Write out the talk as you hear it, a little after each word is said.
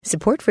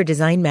Support for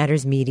Design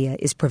Matters Media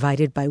is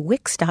provided by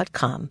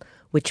Wix.com,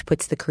 which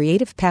puts the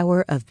creative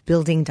power of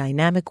building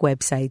dynamic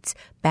websites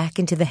back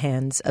into the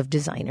hands of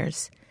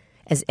designers.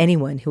 As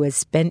anyone who has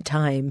spent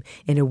time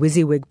in a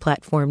WYSIWYG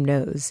platform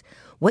knows,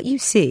 what you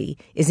see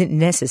isn't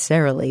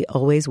necessarily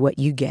always what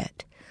you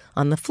get.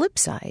 On the flip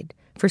side,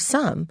 for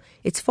some,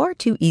 it's far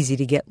too easy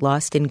to get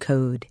lost in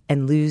code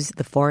and lose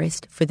the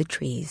forest for the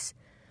trees.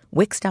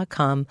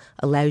 Wix.com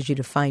allows you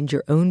to find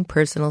your own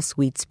personal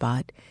sweet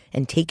spot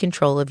and take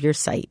control of your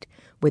site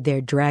with their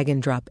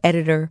drag-and-drop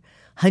editor,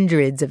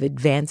 hundreds of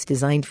advanced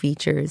design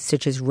features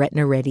such as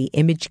Retina-ready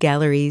image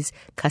galleries,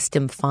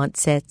 custom font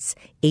sets,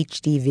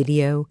 HD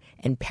video,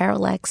 and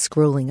parallax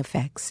scrolling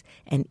effects,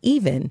 and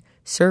even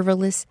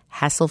serverless,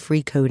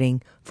 hassle-free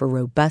coding for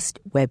robust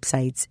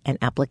websites and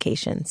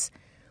applications.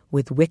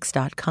 With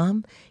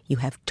Wix.com, you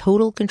have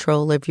total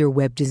control of your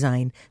web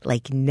design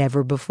like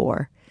never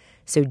before.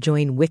 So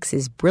join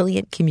Wix's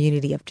brilliant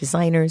community of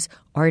designers,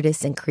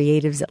 artists, and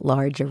creatives at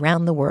large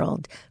around the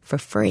world for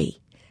free.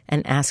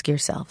 And ask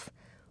yourself,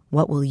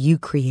 what will you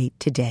create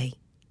today?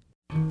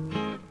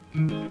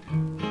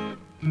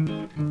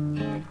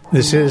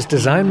 This is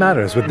Design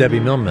Matters with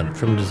Debbie Millman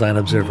from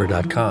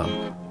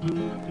DesignObserver.com.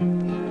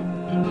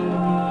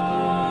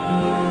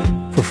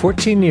 For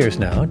 14 years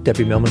now,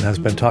 Debbie Millman has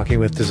been talking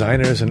with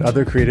designers and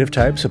other creative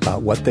types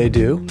about what they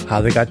do,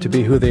 how they got to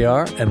be who they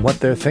are, and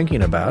what they're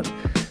thinking about.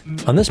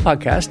 On this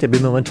podcast, Debbie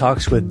Millman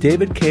talks with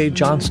David K.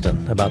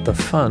 Johnston about the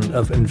fun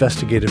of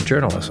investigative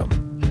journalism.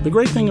 The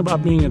great thing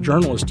about being a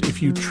journalist,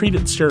 if you treat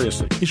it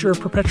seriously, is you're a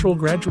perpetual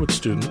graduate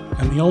student,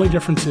 and the only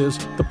difference is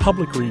the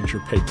public reads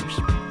your papers.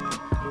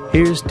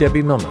 Here's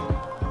Debbie Millman.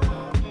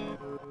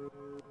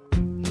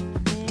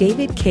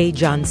 David K.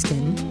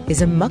 Johnston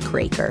is a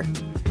muckraker.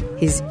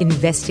 His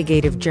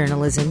investigative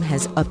journalism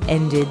has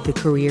upended the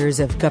careers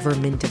of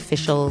government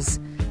officials,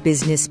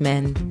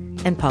 businessmen,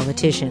 and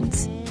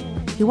politicians.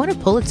 He won a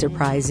Pulitzer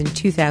Prize in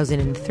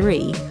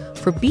 2003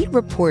 for beat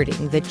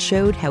reporting that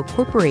showed how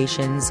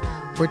corporations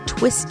were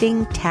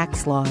twisting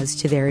tax laws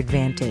to their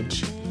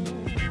advantage.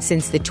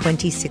 Since the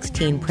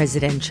 2016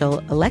 presidential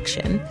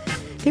election,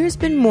 there's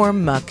been more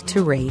muck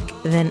to rake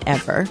than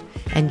ever,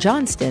 and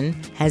Johnston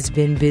has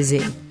been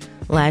busy.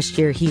 Last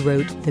year, he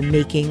wrote The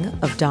Making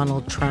of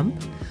Donald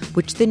Trump,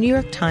 which the New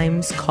York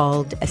Times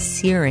called a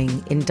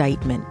searing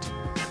indictment.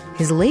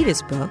 His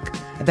latest book,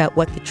 about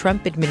what the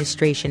Trump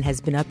administration has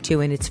been up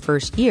to in its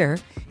first year,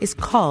 is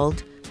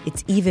called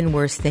It's Even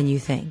Worse Than You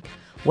Think,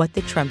 What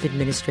the Trump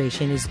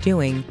Administration is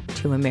Doing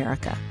to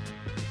America.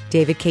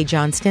 David K.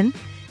 Johnston,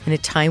 in a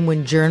time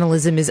when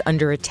journalism is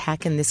under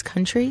attack in this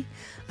country,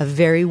 a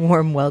very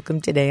warm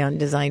welcome today on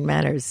Design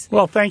Matters.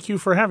 Well, thank you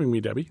for having me,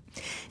 Debbie.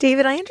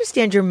 David, I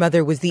understand your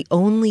mother was the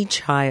only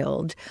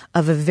child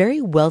of a very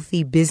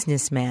wealthy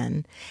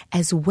businessman,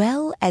 as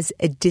well as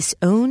a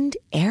disowned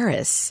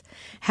heiress.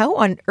 How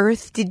on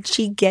earth did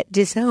she get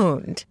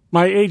disowned?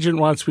 My agent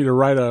wants me to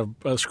write a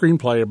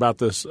screenplay about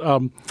this.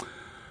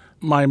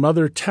 My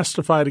mother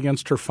testified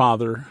against her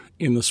father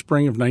in the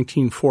spring of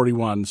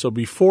 1941. So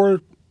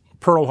before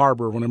Pearl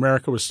Harbor, when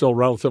America was still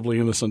relatively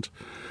innocent,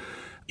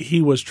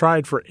 he was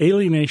tried for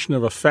alienation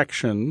of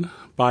affection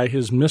by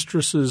his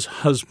mistress's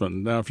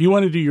husband. Now, if you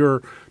went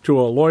to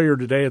a lawyer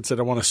today and said,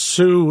 I want to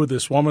sue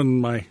this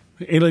woman,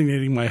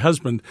 alienating my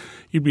husband,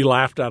 you'd be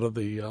laughed out of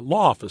the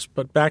law office.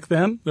 But back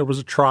then, there was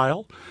a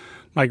trial.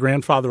 My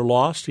grandfather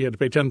lost. He had to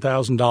pay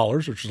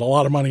 $10,000, which is a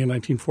lot of money in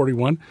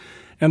 1941.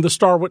 And the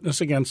star witness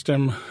against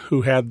him,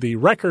 who had the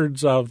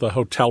records of the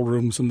hotel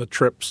rooms and the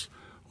trips,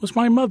 was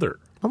my mother.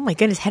 Oh, my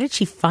goodness. How did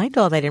she find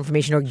all that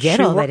information or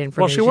get all that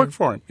information? Well, she worked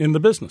for him in the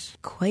business.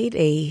 Quite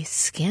a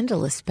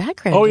scandalous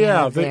background. Oh,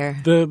 yeah.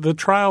 The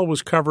trial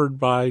was covered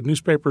by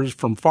newspapers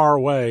from far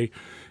away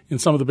in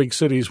some of the big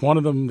cities. One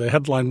of them, the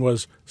headline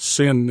was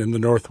Sin in the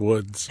North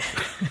Woods.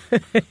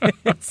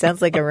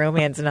 Sounds like a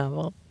romance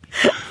novel.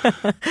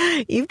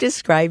 You've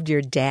described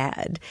your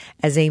dad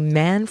as a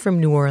man from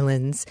New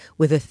Orleans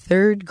with a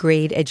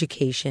third-grade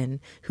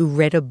education who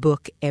read a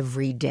book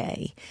every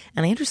day.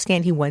 And I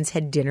understand he once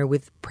had dinner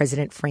with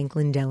President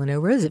Franklin Delano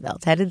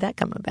Roosevelt. How did that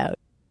come about?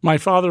 My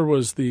father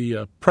was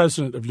the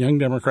president of Young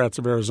Democrats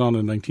of Arizona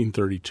in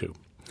 1932,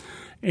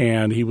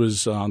 and he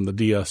was on the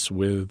DS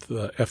with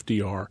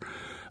FDR.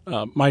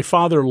 My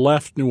father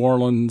left New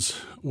Orleans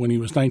when he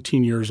was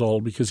 19 years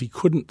old because he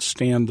couldn't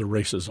stand the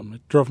racism.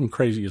 It drove him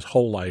crazy his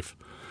whole life.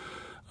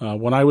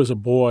 When I was a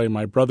boy,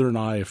 my brother and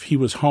I, if he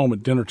was home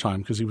at dinner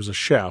time, because he was a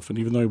chef, and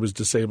even though he was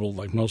disabled,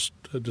 like most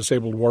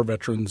disabled war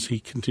veterans, he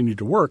continued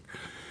to work,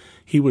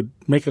 he would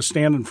make us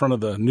stand in front of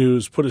the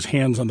news, put his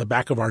hands on the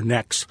back of our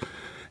necks,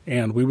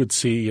 and we would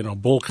see,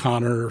 Bull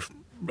Connor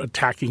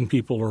attacking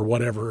people or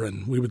whatever,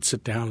 and we would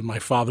sit down, and my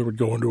father would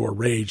go into a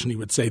rage, and he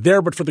would say,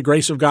 "There, but for the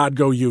grace of God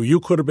go you.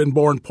 You could have been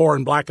born poor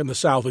and black in the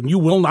South, and you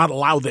will not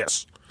allow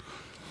this."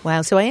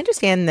 Wow. So I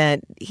understand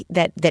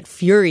that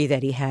fury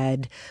that he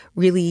had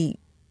really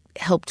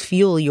helped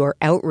fuel your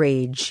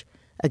outrage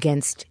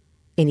against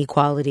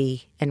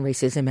inequality and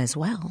racism as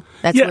well.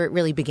 That's where it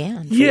really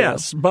began.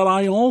 Yes, but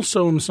I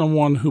also am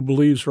someone who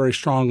believes very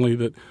strongly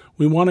that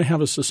We want to have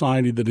a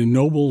society that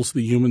ennobles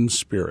the human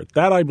spirit.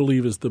 That, I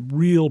believe, is the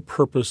real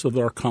purpose of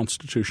our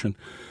Constitution,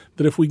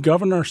 that if we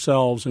govern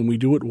ourselves and we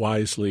do it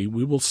wisely,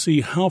 we will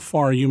see how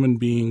far human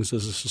beings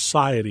as a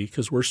society,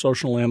 because we're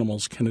social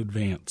animals, can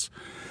advance.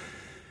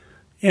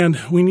 And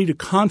we need to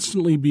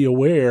constantly be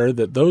aware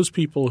that those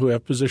people who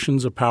have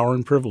positions of power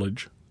and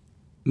privilege,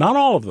 not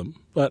all of them,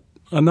 but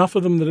enough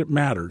of them that it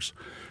matters,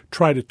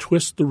 try to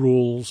twist the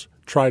rules,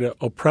 try to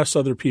oppress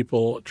other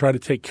people, try to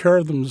take care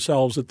of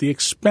themselves at the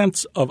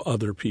expense of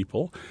other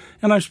people.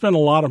 And I've spent a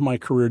lot of my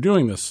career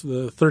doing this.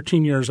 The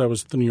 13 years I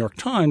was at the New York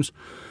Times,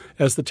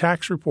 as the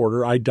tax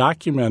reporter, I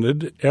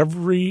documented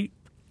every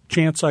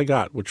chance I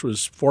got, which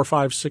was 4,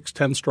 5, 6,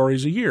 10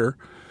 stories a year,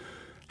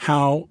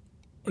 how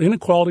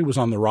inequality was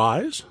on the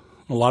rise.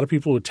 A lot of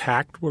people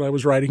attacked what I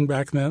was writing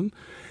back then,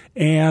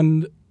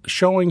 and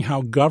showing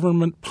how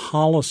government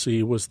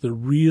policy was the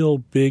real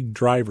big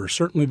driver,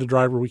 certainly the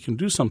driver we can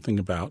do something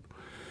about,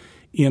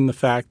 in the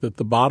fact that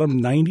the bottom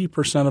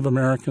 90% of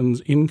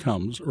Americans'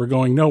 incomes were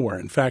going nowhere.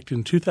 In fact,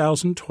 in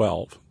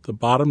 2012, the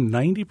bottom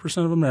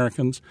 90% of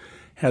Americans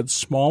had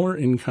smaller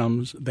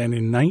incomes than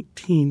in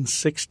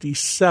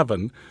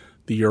 1967,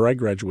 the year I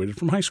graduated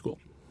from high school.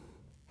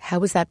 How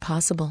was that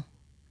possible?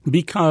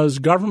 Because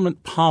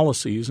government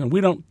policies, and we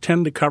don't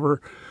tend to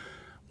cover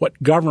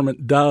what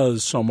government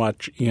does so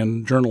much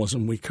in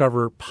journalism, we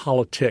cover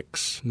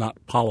politics, not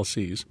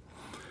policies,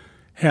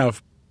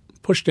 have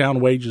pushed down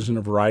wages in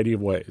a variety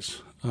of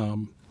ways.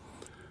 In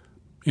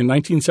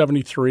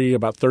 1973,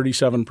 about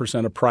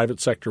 37% of private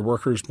sector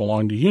workers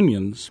belonged to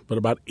unions, but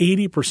about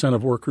 80%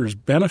 of workers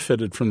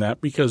benefited from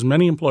that because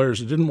many employers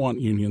that didn't want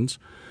unions,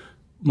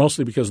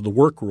 mostly because of the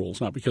work rules,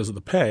 not because of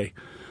the pay,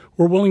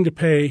 were willing to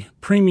pay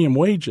premium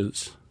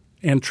wages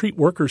and treat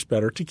workers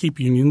better to keep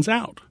unions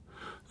out.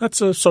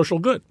 That's a social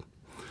good.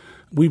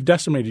 We've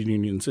decimated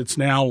unions. It's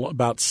now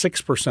about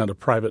 6% of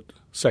private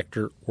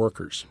sector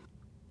workers.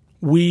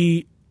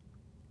 We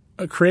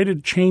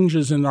created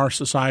changes in our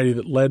society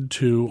that led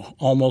to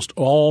almost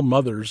all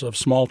mothers of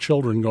small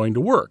children going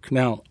to work.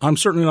 Now, I'm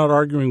certainly not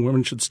arguing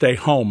women should stay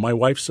home. My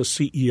wife's a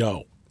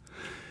CEO.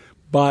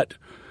 But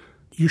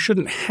you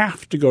shouldn't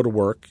have to go to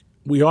work.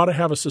 We ought to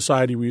have a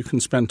society where you can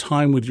spend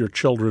time with your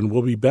children.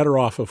 We'll be better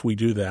off if we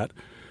do that.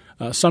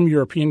 Some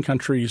European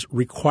countries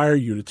require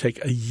you to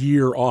take a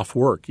year off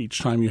work each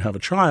time you have a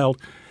child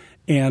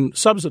and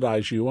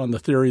subsidize you on the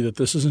theory that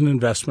this is an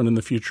investment in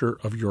the future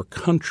of your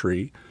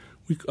country.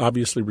 We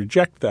obviously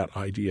reject that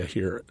idea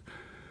here.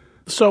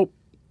 So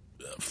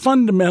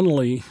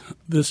fundamentally,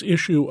 this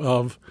issue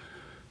of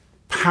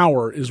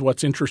power is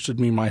what's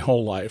interested me my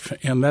whole life,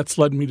 and that's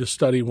led me to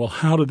study, well,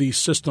 how do these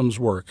systems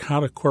work?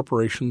 How do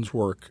corporations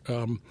work?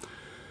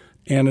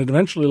 And it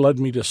eventually led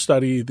me to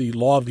study the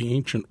law of the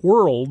ancient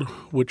world,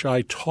 which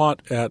I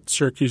taught at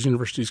Syracuse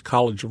University's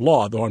College of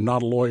Law, though I'm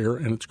not a lawyer,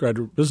 and its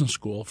graduate business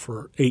school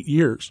for 8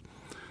 years,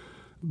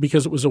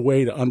 because it was a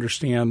way to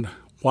understand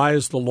why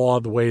is the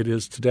law the way it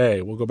is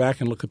today. We'll go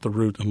back and look at the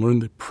root and learn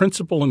the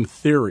principle and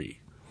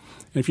theory.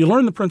 And if you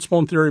learn the principle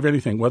and theory of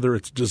anything, whether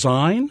it's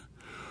design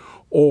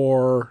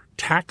or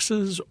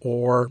taxes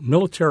or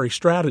military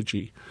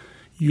strategy,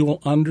 you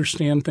will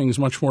understand things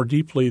much more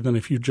deeply than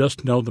if you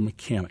just know the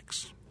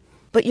mechanics.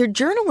 But your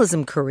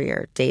journalism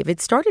career,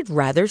 David, started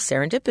rather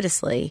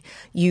serendipitously.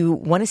 You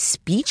won a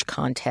speech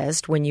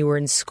contest when you were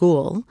in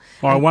school.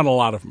 Well, I won a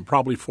lot of them,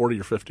 probably 40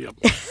 or 50 of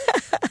them.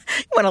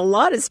 You won a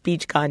lot of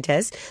speech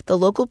contests. The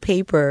local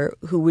paper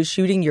who was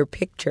shooting your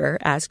picture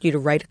asked you to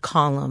write a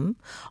column,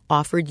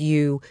 offered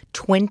you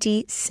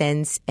 20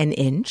 cents an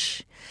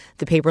inch.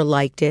 The paper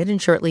liked it, and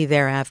shortly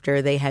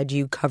thereafter, they had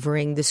you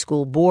covering the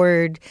school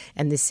board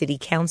and the city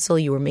council.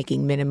 You were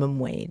making minimum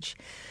wage.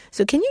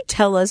 So can you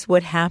tell us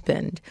what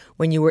happened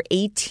when you were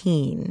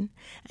 18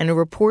 and a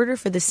reporter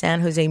for the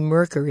San Jose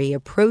Mercury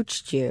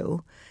approached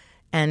you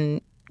and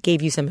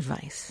gave you some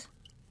advice?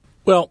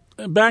 Well,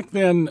 back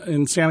then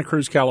in Santa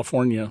Cruz,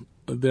 California,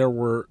 there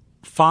were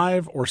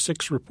 5 or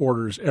 6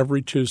 reporters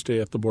every Tuesday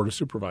at the Board of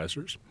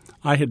Supervisors.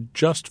 I had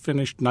just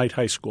finished night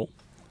high school,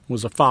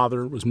 was a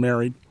father, was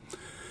married,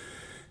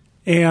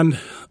 and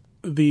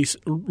the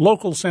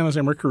local San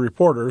Jose Mercury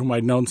reporter, whom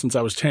I'd known since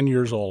I was 10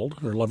 years old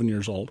or 11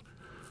 years old,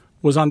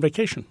 was on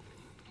vacation.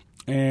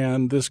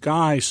 And this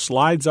guy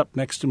slides up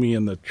next to me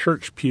in the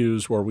church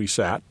pews where we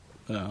sat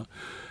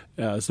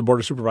as the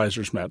Board of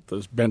Supervisors met,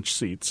 those bench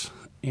seats,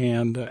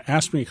 and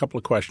asked me a couple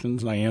of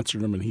questions, and I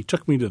answered them. And he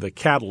took me to the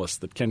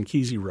Catalyst that Ken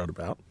Kesey wrote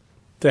about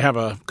to have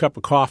a cup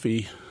of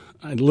coffee.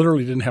 I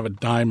literally didn't have a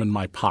dime in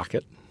my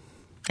pocket.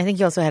 I think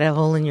you also had a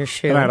hole in your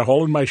shoe. And I had a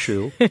hole in my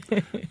shoe.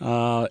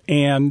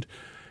 And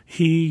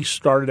he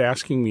started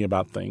asking me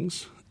about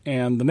things.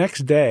 And the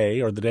next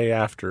day or the day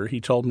after, he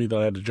told me that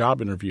I had a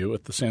job interview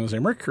at the San Jose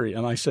Mercury.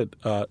 And I said,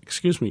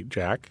 excuse me,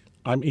 Jack,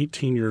 I'm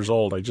 18 years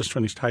old. I just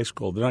finished high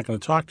school. They're not going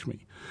to talk to me.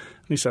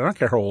 And he said, I don't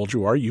care how old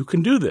you are. You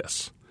can do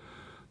this.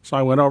 So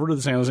I went over to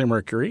the San Jose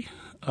Mercury.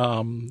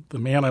 The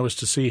man I was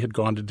to see had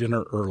gone to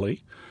dinner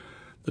early.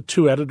 The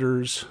 2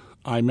 editors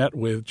I met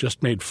with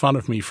just made fun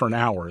of me for an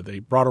hour. They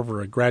brought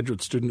over a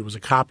graduate student who was a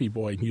copy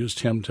boy and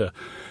used him to,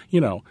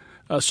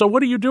 So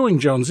what are you doing,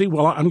 Jonesy?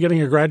 Well, I'm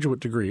getting a graduate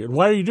degree. And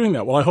why are you doing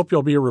that? Well, I hope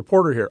you'll be a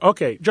reporter here.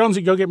 Okay,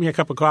 Jonesy, go get me a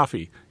cup of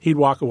coffee. He'd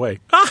walk away.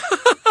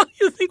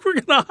 You think we're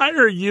going to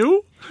hire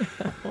you?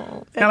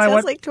 Oh, that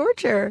sounds like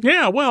torture.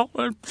 Yeah, well,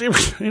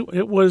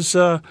 it was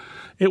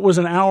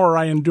an hour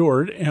I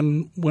endured.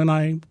 And when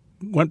I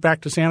went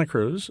back to Santa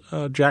Cruz,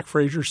 Jack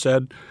Frazier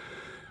said,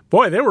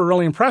 boy, they were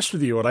really impressed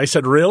with you. And I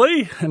said,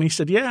 really? And he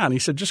said, yeah. And he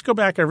said, just go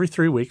back every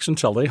 3 weeks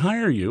until they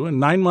hire you. And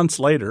 9 months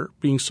later,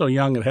 being so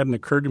young, it hadn't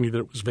occurred to me that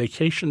it was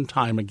vacation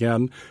time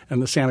again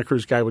and the Santa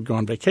Cruz guy would go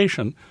on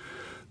vacation.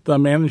 The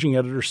managing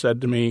editor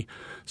said to me,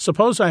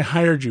 suppose I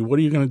hired you. What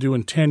are you going to do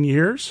in 10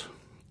 years?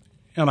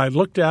 And I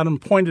looked at him,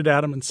 pointed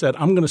at him, and said,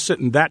 I'm going to sit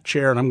in that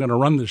chair and I'm going to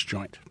run this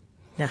joint.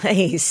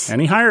 Nice.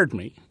 And he hired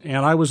me,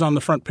 and I was on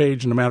the front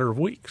page in a matter of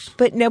weeks.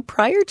 But now,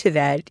 prior to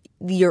that,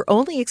 your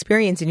only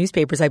experience in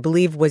newspapers, I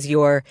believe, was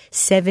your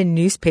 7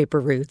 newspaper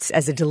routes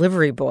as a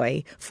delivery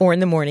boy, 4 in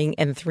the morning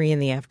and 3 in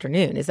the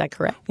afternoon. Is that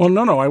correct? Well,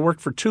 no. I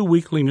worked for 2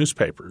 weekly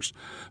newspapers,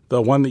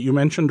 the one that you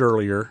mentioned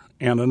earlier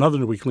and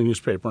another weekly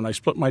newspaper, and I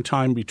split my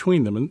time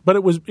between them. But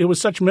it was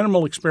such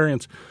minimal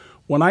experience.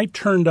 When I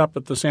turned up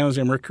at the San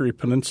Jose Mercury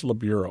Peninsula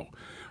Bureau,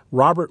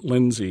 Robert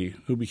Lindsay,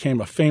 who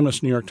became a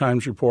famous New York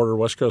Times reporter,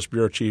 West Coast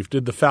bureau chief,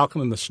 did The Falcon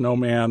and the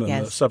Snowman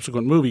and the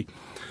subsequent movie,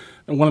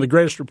 and one of the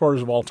greatest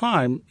reporters of all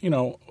time.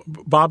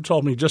 Bob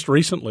told me just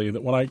recently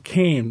that when I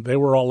came, they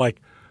were all like,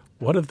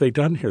 what have they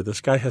done here? This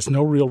guy has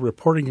no real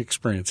reporting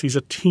experience. He's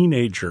a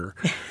teenager.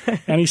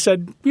 And he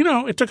said,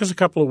 it took us a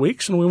couple of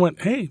weeks, and we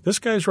went, hey, this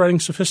guy's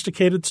writing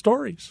sophisticated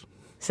stories.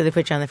 So they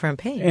put you on the front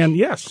page. And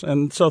yes,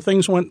 and so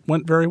things went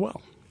very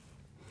well.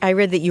 I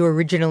read that you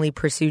originally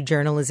pursued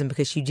journalism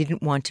because you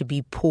didn't want to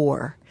be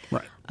poor.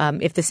 Right.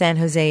 If the San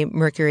Jose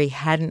Mercury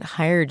hadn't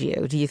hired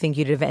you, do you think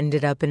you'd have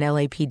ended up an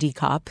LAPD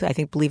cop?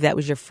 Believe that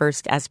was your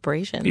first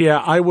aspiration. Yeah,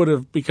 I would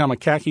have become a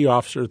khaki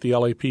officer at the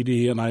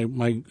LAPD, and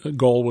my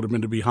goal would have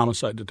been to be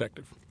homicide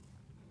detective.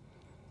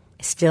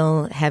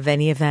 Still have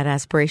any of that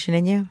aspiration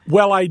in you?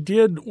 Well, I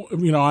did.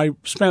 I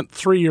spent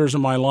 3 years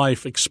of my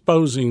life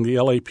exposing the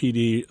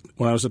LAPD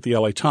when I was at the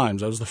LA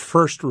Times. I was the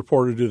first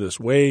reporter to do this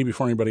way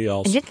before anybody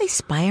else. And didn't they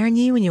spy on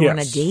you when you were on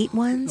a date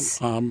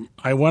once?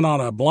 I went on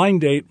a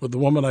blind date with the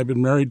woman I've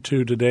been married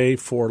to today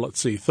for,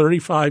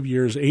 35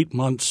 years, 8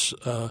 months,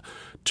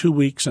 2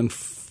 weeks, and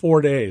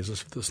 4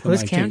 days.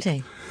 Who's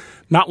counting?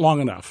 Not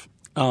long enough.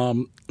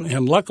 And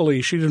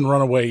luckily, she didn't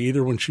run away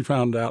either when she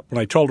found out,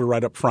 when I told her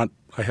right up front,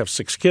 I have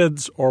 6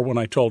 kids, or when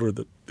I told her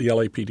that the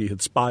LAPD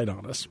had spied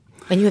on us.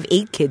 And you have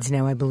 8 kids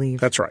now, I believe.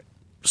 That's right.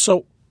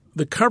 So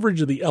the coverage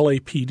of the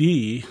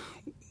LAPD,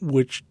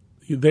 which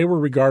they were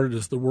regarded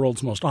as the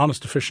world's most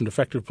honest, efficient,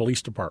 effective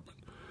police department,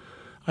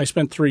 I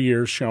spent 3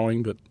 years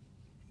showing that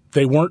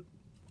they weren't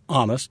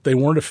honest, they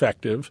weren't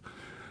effective.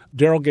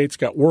 Daryl Gates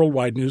got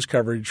worldwide news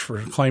coverage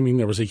for claiming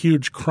there was a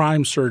huge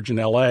crime surge in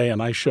L.A.,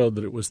 and I showed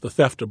that it was the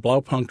theft of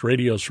Blaupunkt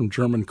radios from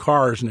German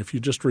cars, and if you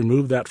just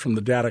remove that from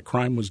the data,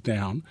 crime was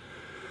down.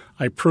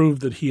 I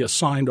proved that he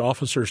assigned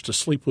officers to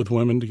sleep with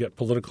women to get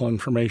political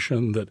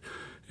information, that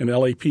an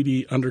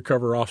LAPD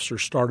undercover officer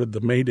started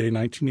the May Day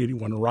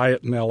 1981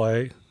 riot in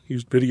L.A. He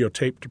used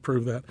videotape to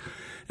prove that,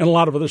 and a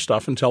lot of other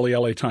stuff until the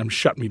LA Times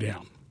shut me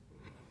down.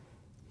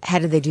 How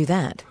did they do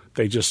that?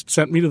 They just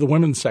sent me to the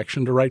women's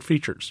section to write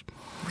features.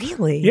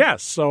 Really?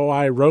 Yes. So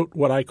I wrote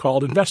what I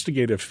called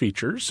investigative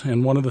features,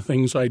 and one of the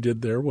things I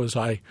did there was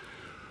I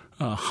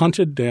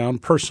hunted down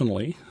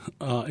personally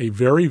a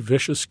very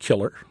vicious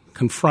killer,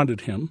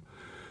 confronted him.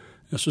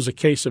 This was a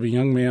case of a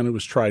young man who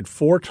was tried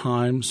 4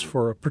 times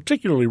for a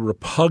particularly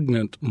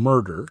repugnant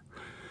murder,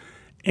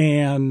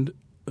 and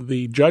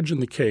the judge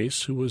in the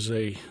case, who was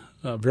a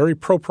very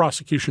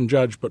pro-prosecution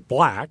judge but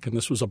black, and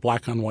this was a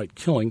black-on-white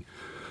killing,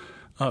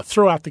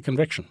 threw out the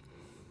conviction.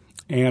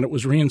 And it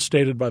was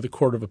reinstated by the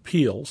Court of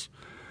Appeals.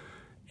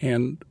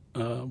 And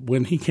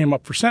when he came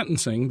up for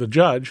sentencing, the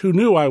judge, who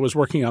knew I was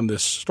working on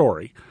this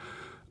story,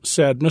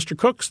 said, Mr.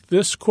 Cooks,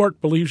 this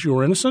court believes you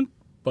are innocent,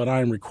 but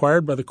I am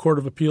required by the Court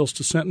of Appeals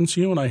to sentence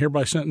you, and I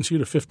hereby sentence you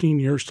to 15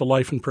 years to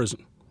life in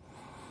prison.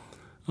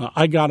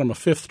 I got him a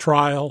 5th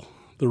trial.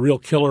 The real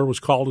killer was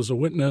called as a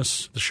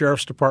witness. The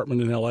sheriff's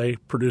department in L.A.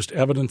 produced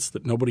evidence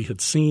that nobody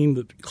had seen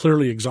that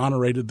clearly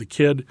exonerated the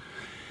kid,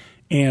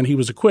 and he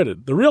was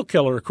acquitted. The real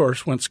killer, of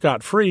course, went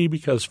scot-free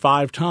because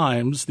 5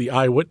 times the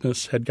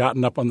eyewitness had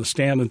gotten up on the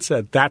stand and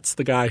said, that's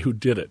the guy who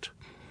did it.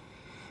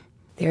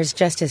 There's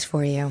justice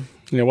for you.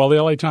 Yeah, well, the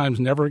L.A. Times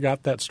never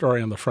got that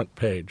story on the front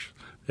page.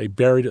 They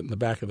buried it in the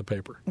back of the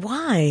paper.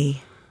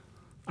 Why?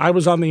 I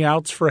was on the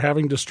outs for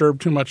having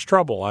disturbed too much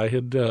trouble.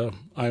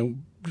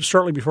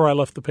 Shortly before I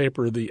left the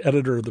paper, the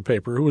editor of the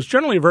paper, who was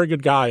generally a very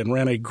good guy and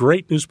ran a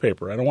great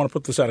newspaper, I don't want to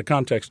put this out of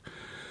context,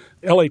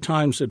 L.A.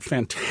 Times did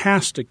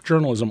fantastic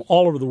journalism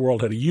all over the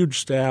world, had a huge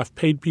staff,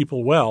 paid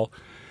people well.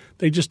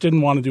 They just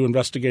didn't want to do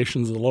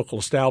investigations of the local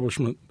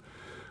establishment.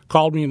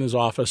 Called me in his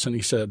office and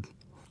he said,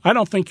 I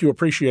don't think you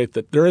appreciate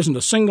that there isn't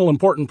a single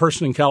important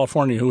person in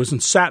California who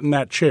hasn't sat in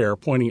that chair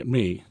pointing at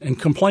me and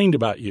complained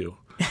about you.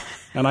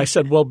 And I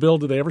said, well, Bill,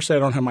 did they ever say I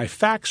don't have my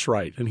facts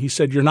right? And he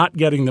said, you're not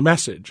getting the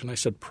message. And I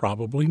said,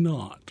 probably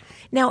not.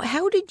 Now,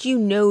 how did you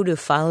know to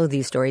follow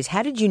these stories?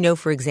 How did you know,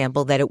 for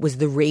example, that it was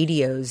the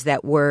radios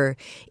that were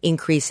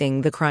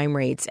increasing the crime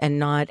rates and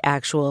not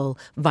actual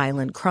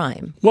violent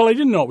crime? Well, I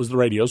didn't know it was the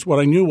radios. What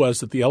I knew was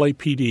that the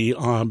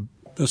LAPD,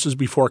 this is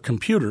before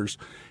computers,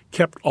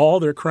 kept all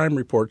their crime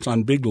reports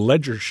on big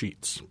ledger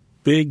sheets,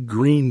 big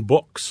green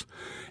books.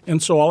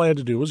 And so all I had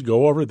to do was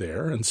go over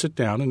there and sit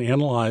down and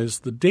analyze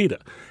the data.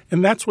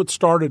 And that's what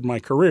started my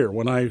career.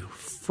 When I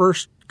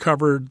first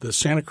covered the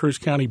Santa Cruz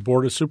County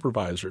Board of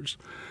Supervisors,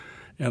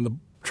 and the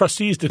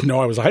trustees didn't know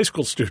I was a high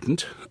school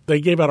student,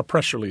 they gave out a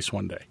press release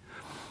one day.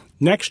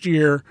 Next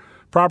year,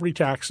 property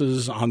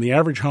taxes on the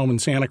average home in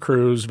Santa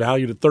Cruz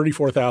valued at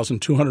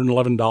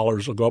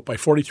 $34,211 will go up by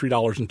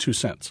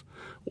 $43.02.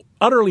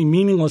 Utterly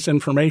meaningless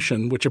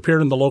information, which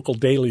appeared in the local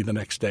daily the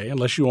next day,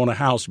 unless you own a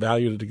house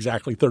valued at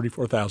exactly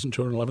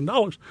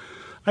 $34,211.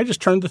 I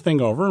just turned the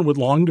thing over and with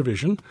long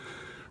division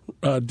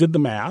did the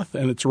math,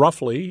 and it's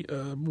roughly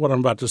what I'm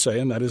about to say,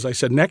 and that is I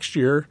said next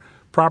year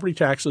property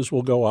taxes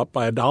will go up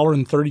by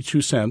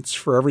 $1.32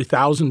 for every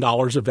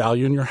 $1,000 of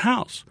value in your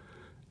house.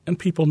 And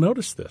people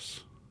noticed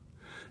this.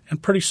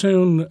 And pretty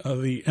soon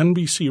the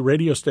NBC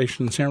radio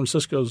station in San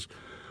Francisco's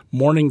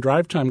morning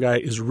drive time guy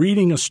is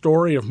reading a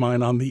story of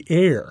mine on the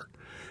air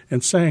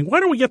and saying, why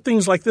don't we get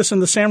things like this in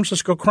the San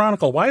Francisco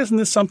Chronicle? Why isn't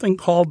this something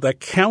called the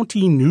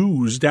County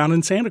News down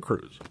in Santa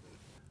Cruz?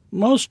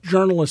 Most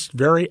journalists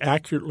very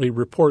accurately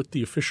report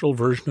the official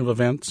version of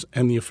events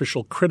and the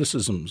official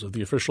criticisms of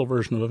the official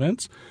version of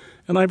events,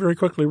 and I very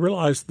quickly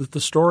realized that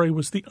the story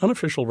was the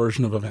unofficial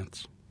version of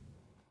events.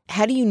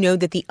 How do you know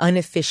that the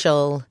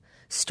unofficial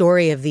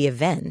story of the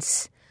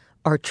events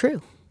are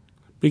true?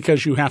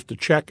 Because you have to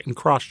check and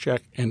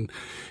cross-check. And,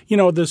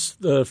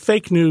 the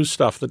fake news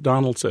stuff that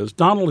Donald says,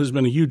 Donald has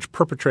been a huge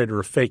perpetrator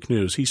of fake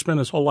news. He spent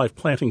his whole life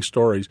planting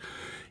stories.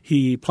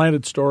 He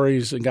planted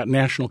stories and got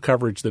national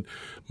coverage that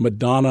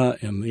Madonna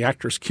and the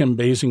actress Kim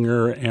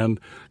Basinger and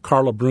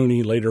Carla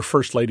Bruni, later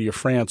First Lady of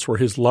France, were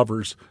his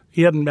lovers.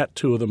 He hadn't met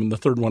two of them, and the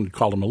third one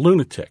called him a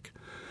lunatic.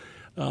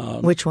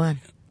 Which one?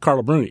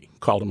 Carla Bruni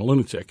called him a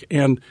lunatic.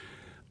 And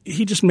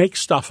he just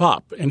makes stuff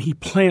up, and he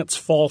plants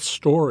false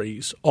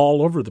stories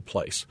all over the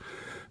place.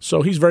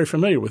 So he's very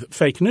familiar with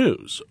fake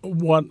news.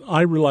 What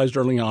I realized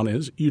early on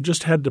is you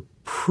just had to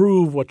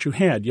prove what you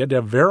had. You had to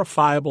have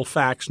verifiable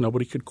facts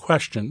nobody could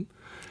question.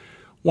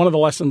 One of the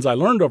lessons I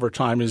learned over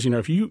time is,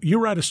 if you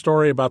write a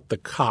story about the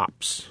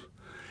cops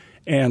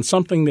and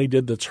something they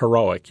did that's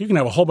heroic, you can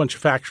have a whole bunch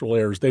of factual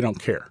errors. They don't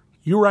care.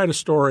 You write a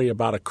story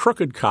about a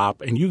crooked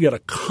cop and you get a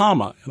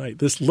comma, and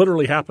this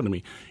literally happened to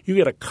me. You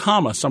get a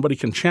comma somebody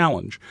can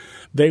challenge.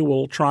 They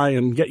will try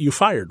and get you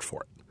fired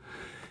for it.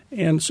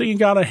 And so you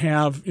got to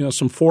have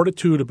some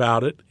fortitude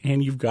about it,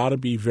 and you've got to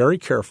be very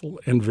careful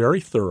and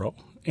very thorough.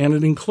 And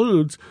it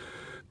includes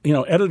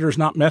editors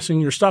not messing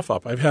your stuff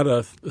up. I've had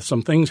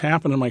some things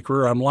happen in my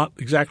career I'm not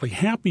exactly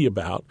happy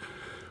about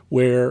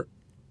where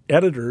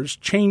editors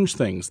change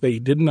things they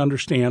didn't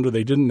understand or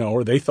they didn't know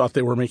or they thought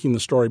they were making the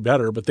story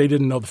better, but they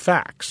didn't know the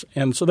facts.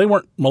 And so they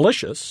weren't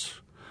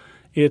malicious.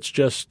 It's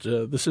just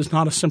this is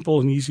not a simple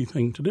and easy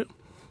thing to do.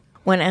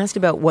 When asked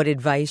about what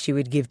advice you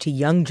would give to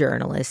young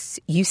journalists,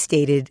 you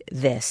stated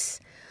this: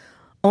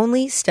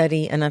 only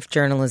study enough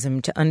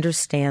journalism to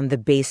understand the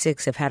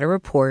basics of how to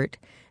report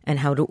and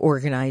how to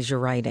organize your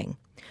writing.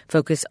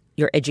 Focus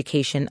your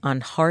education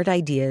on hard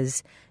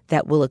ideas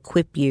that will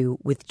equip you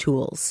with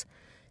tools: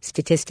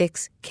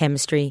 statistics,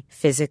 chemistry,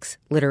 physics,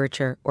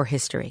 literature, or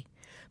history.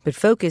 But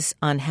focus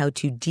on how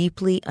to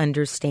deeply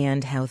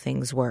understand how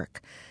things work.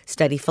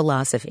 Study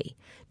philosophy.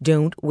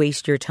 Don't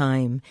waste your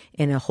time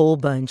in a whole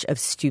bunch of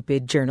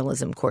stupid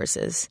journalism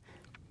courses.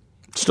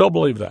 Still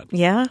believe that.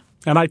 Yeah?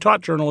 And I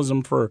taught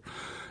journalism for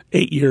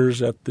 8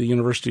 years at the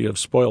University of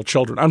Spoiled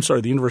Children. I'm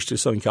sorry, the University of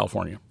Southern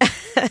California.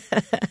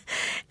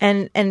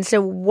 And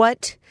so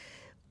what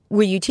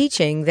were you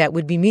teaching that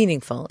would be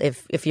meaningful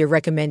if you're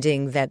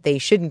recommending that they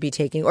shouldn't be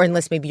taking, or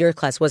unless maybe your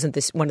class wasn't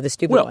this one of the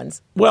stupid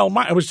ones? Well,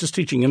 I was just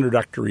teaching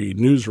introductory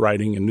news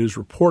writing and news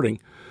reporting.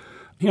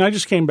 I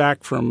just came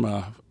back from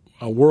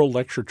a world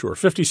lecture tour,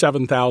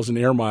 57,000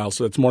 air miles,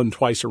 so that's more than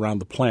twice around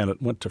the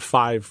planet, went to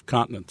 5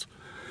 continents.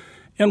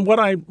 And what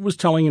I was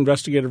telling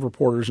investigative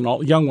reporters and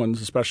all young ones,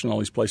 especially in all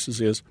these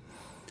places, is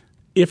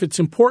if it's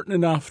important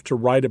enough to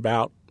write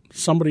about,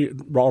 somebody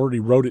already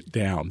wrote it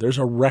down. There's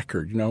a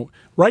record.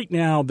 Right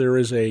now there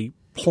is a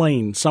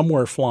plane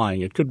somewhere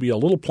flying. It could be a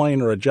little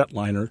plane or a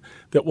jetliner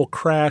that will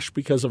crash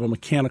because of a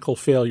mechanical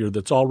failure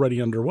that's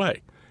already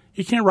underway.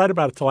 You can't write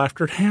about it till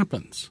after it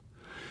happens.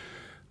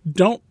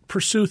 Don't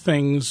pursue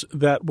things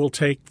that will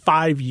take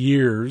 5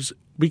 years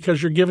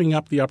because you're giving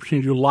up the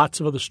opportunity to do lots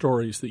of other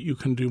stories that you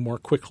can do more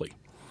quickly.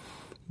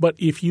 But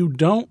if you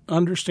don't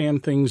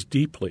understand things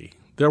deeply,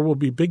 there will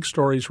be big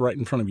stories right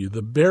in front of you.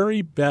 The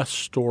very best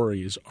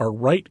stories are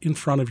right in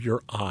front of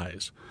your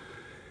eyes.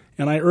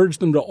 And I urged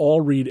them to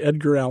all read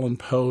Edgar Allan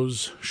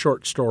Poe's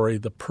short story,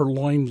 The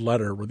Purloined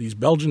Letter, where these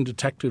Belgian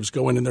detectives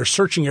go in and they're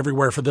searching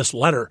everywhere for this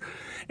letter.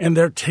 And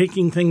they're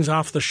taking things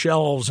off the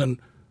shelves, and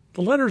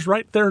the letter's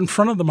right there in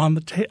front of them on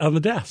the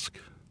desk.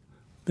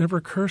 It never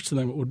occurs to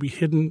them it would be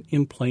hidden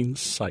in plain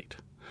sight.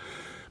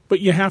 But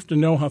you have to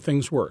know how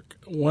things work.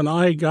 When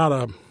I got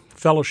a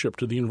fellowship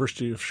to the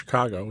University of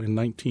Chicago in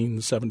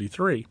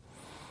 1973,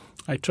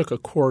 I took a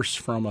course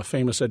from a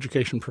famous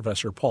education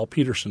professor, Paul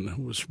Peterson,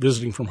 who was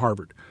visiting from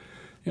Harvard.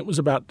 It was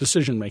about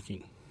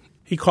decision-making.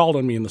 He called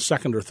on me in the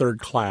second or third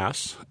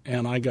class,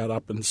 and I got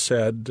up and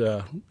said,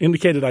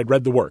 indicated I'd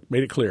read the work,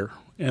 made it clear.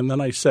 And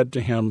then I said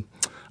to him,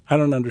 I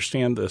don't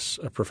understand this,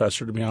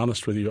 Professor, to be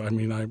honest with you. I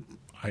mean,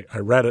 I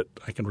read it,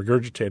 I can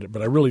regurgitate it,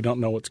 but I really don't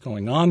know what's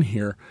going on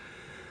here.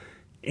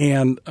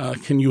 And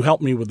can you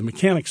help me with the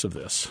mechanics of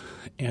this?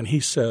 And he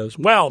says,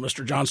 well,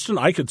 Mr. Johnston,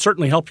 I could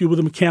certainly help you with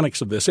the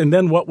mechanics of this. And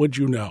then what would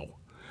you know?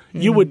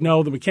 You would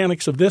know the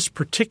mechanics of this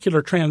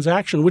particular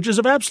transaction, which is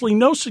of absolutely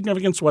no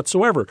significance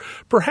whatsoever.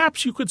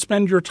 Perhaps you could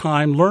spend your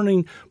time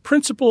learning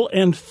principle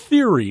and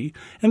theory,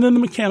 and then the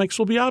mechanics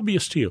will be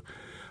obvious to you.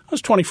 I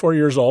was 24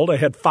 years old. I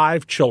had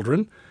 5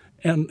 children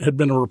and had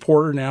been a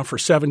reporter now for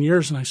 7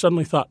 years, and I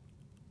suddenly thought,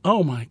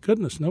 oh, my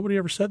goodness, nobody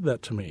ever said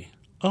that to me.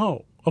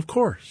 Oh, of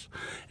course.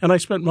 And I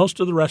spent most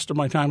of the rest of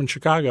my time in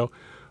Chicago,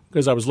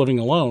 because I was living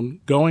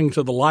alone, going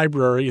to the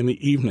library in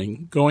the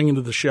evening, going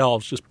into the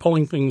shelves, just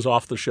pulling things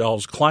off the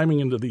shelves, climbing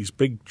into these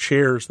big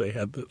chairs they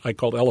had that I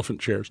called elephant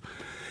chairs,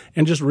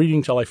 and just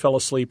reading till I fell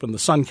asleep and the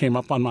sun came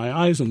up on my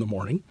eyes in the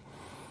morning,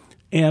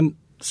 and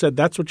said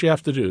that's what you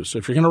have to do. So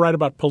if you're going to write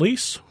about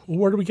police, well,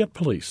 where do we get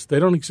police? They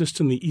don't exist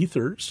in the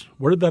ethers.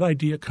 Where did that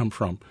idea come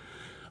from?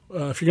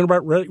 If you're going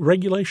to write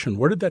regulation,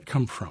 where did that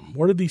come from?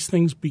 Where did these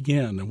things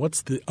begin? And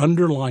what's the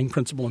underlying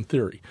principle and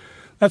theory?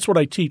 That's what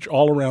I teach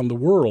all around the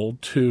world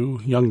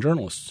to young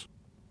journalists.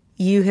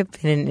 You have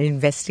been an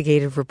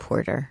investigative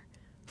reporter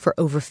for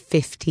over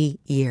 50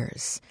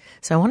 years.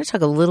 So I want to talk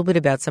a little bit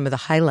about some of the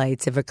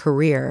highlights of a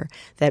career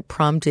that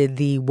prompted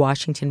the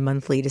Washington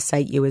Monthly to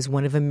cite you as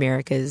one of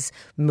America's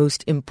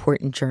most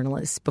important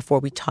journalists before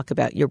we talk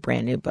about your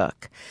brand new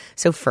book.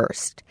 So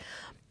first,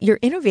 your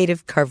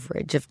innovative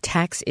coverage of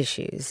tax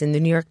issues in the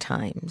New York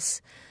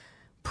Times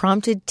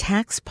prompted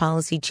tax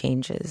policy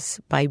changes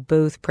by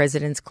both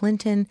Presidents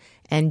Clinton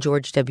and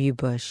George W.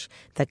 Bush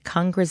that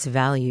Congress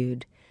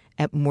valued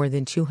at more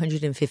than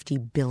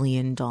 $250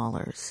 billion.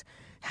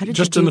 How did you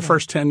Just do in the that?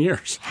 first 10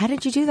 years. How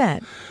did you do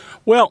that?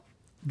 Well,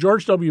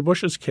 George W.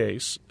 Bush's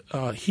case,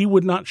 he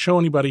would not show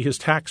anybody his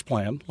tax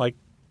plan, like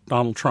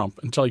Donald Trump,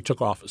 until he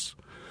took office.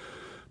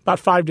 About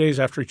 5 days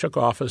after he took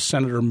office,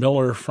 Senator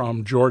Miller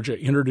from Georgia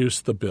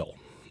introduced the bill.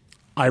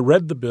 I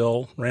read the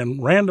bill,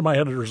 ran to my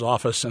editor's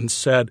office and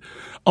said,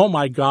 oh,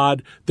 my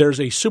God, there's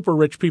a super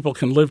rich people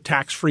can live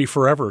tax-free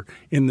forever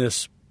in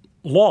this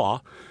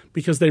law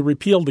because they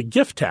repealed the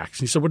gift tax.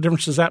 And he said, what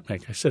difference does that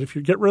make? I said, if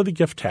you get rid of the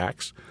gift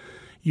tax,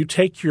 you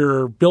take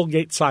your Bill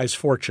Gates-sized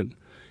fortune,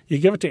 you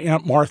give it to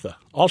Aunt Martha.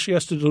 All she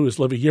has to do is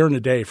live a year and a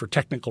day for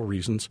technical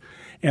reasons.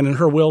 And in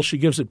her will, she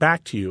gives it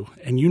back to you.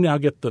 And you now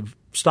get the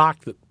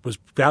stock that was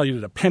valued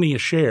at a penny a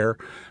share,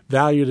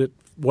 valued at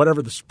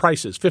whatever the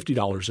price is,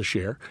 $50 a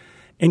share.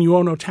 And you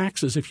owe no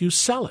taxes if you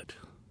sell it.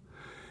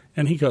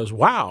 And he goes,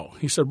 wow.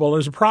 He said, well,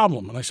 there's a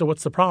problem. And I said,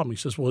 what's the problem? He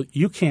says, well,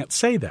 you can't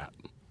say that.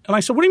 And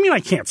I said, what do you mean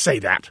I can't say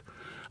that?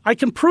 I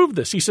can prove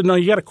this. He said, no,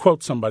 you got to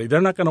quote somebody.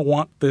 They're not going to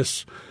want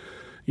this.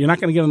 You're not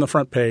going to get on the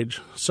front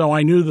page. So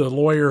I knew the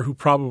lawyer who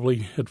probably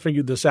had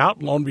figured this out.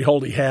 And lo and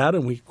behold, he had.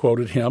 And we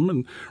quoted him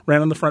and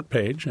ran on the front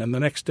page. And the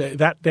next day,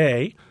 that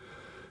day,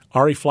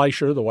 Ari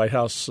Fleischer, the White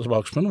House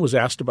spokesman, was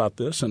asked about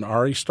this, and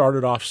Ari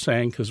started off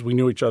saying, because we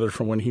knew each other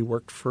from when he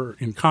worked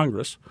in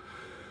Congress,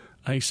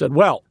 he said,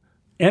 well,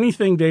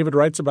 anything David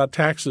writes about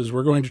taxes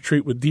we're going to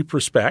treat with deep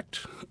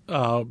respect.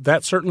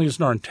 That certainly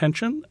isn't our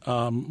intention.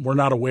 We're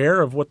not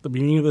aware of what the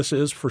meaning of this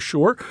is for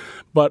sure,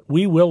 but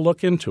we will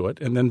look into it.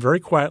 And then very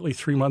quietly,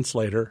 3 months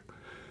later,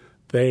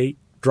 they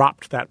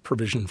dropped that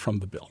provision from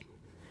the bill.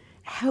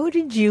 How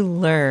did you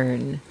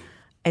learn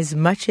as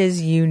much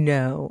as you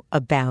know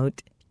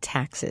about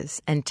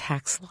taxes and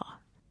tax law?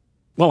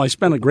 Well, I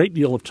spent a great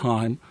deal of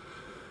time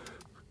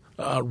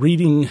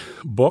reading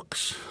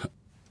books,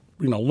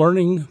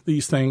 learning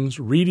these things,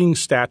 reading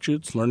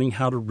statutes, learning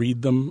how to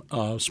read them,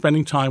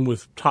 spending time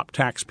with top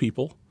tax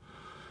people.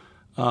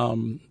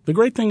 The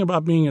great thing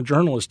about being a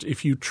journalist,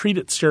 if you treat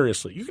it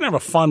seriously, you can have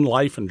a fun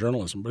life in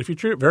journalism, but if you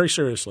treat it very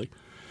seriously,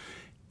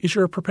 is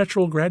you're a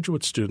perpetual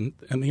graduate student,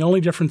 and the only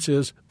difference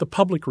is the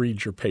public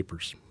reads your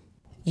papers.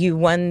 You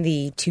won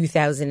the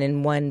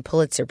 2001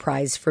 Pulitzer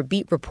Prize for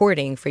beat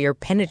reporting for your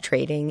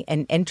penetrating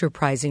and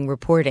enterprising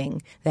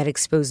reporting that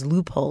exposed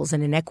loopholes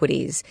and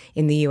inequities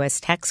in the U.S.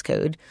 tax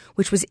code,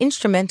 which was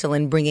instrumental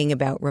in bringing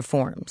about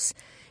reforms.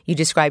 You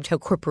described how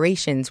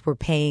corporations were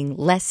paying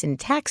less in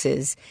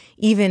taxes,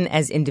 even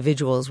as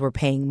individuals were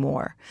paying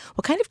more.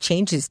 What kind of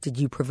changes did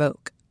you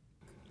provoke?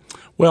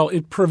 Well,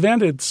 it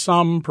prevented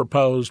some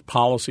proposed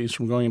policies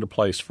from going into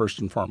place, first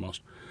and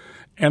foremost.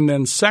 And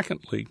then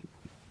secondly,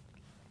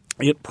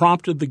 it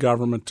prompted the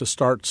government to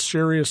start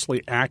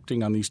seriously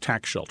acting on these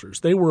tax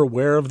shelters. They were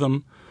aware of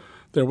them.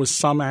 There was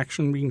some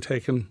action being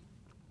taken.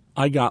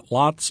 I got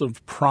lots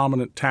of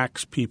prominent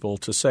tax people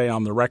to say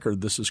on the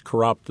record, this is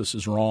corrupt, this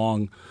is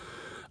wrong,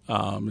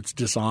 it's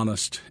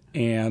dishonest,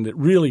 and it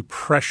really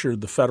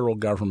pressured the federal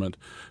government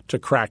to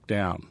crack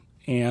down.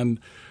 And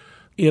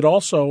it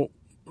also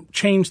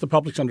changed the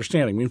public's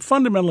understanding. I mean,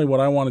 fundamentally what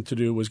I wanted to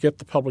do was get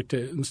the public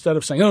to, instead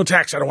of saying, oh,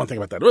 tax, I don't want to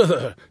think about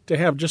that, to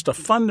have just a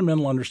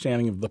fundamental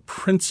understanding of the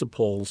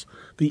principles,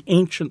 the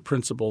ancient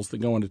principles that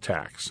go into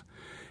tax.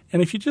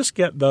 And if you just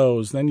get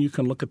those, then you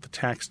can look at the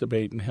tax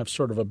debate and have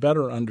sort of a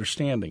better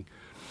understanding.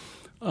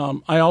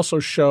 I also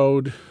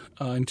showed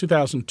in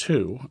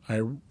 2002,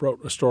 I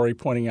wrote a story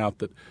pointing out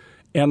that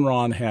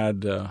Enron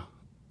had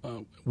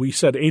we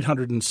said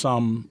 800 and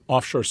some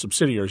offshore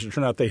subsidiaries. It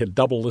turned out they had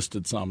double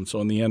listed some.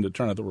 So in the end, it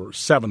turned out there were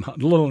 700,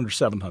 a little under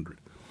 700.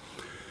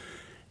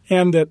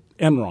 And that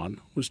Enron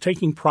was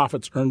taking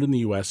profits earned in the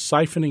U.S.,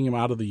 siphoning them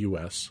out of the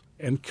U.S.,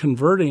 and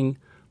converting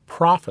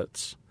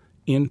profits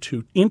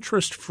into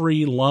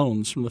interest-free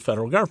loans from the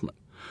federal government.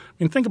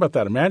 I mean, think about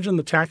that. Imagine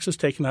the taxes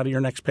taken out of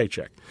your next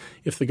paycheck.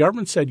 If the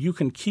government said you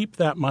can keep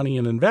that money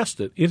and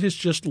invest it, it has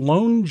just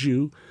loaned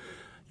you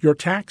your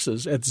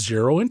taxes at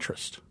zero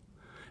interest.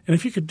 And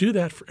if you could do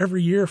that for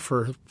every year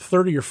for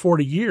 30 or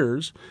 40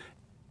 years,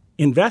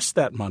 invest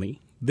that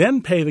money,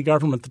 then pay the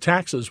government the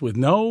taxes with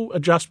no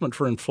adjustment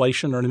for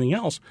inflation or anything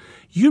else,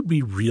 you'd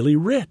be really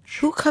rich.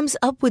 Who comes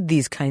up with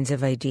these kinds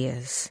of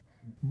ideas?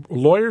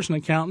 Lawyers and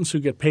accountants who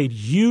get paid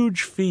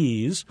huge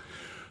fees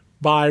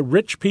by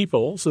rich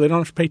people so they don't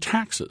have to pay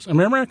taxes. I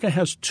mean, America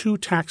has two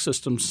tax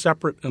systems,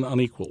 separate and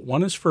unequal.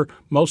 One is for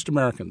most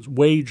Americans,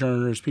 wage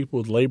earners, people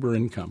with labor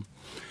income.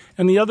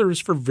 And the other is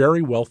for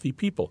very wealthy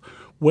people.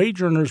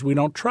 Wage earners we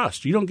don't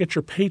trust. You don't get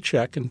your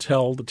paycheck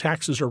until the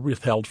taxes are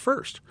withheld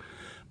first.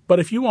 But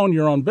if you own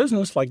your own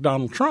business like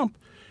Donald Trump,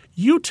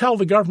 you tell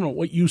the government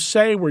what you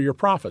say were your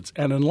profits.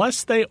 And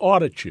unless they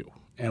audit you,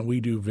 and we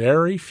do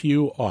very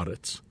few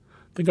audits,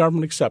 the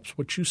government accepts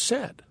what you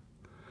said.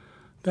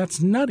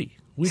 That's nutty.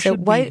 So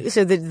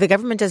the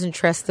government doesn't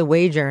trust the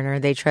wage earner,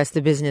 they trust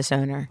the business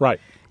owner. Right.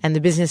 And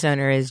the business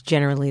owner is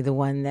generally the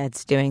one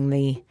that's doing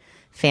the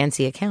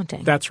fancy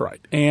accounting. That's right.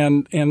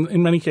 And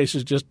in many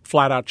cases just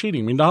flat out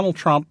cheating. I mean, Donald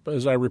Trump,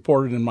 as I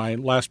reported in my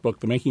last book,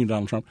 The Making of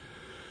Donald Trump,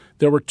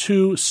 there were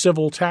 2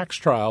 civil tax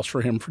trials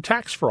for him for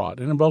tax fraud.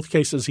 And in both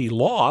cases he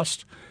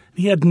lost.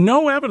 He had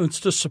no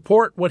evidence to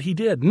support what he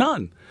did,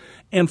 none.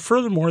 And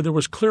furthermore, there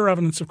was clear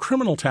evidence of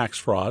criminal tax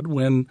fraud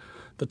when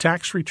the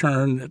tax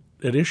return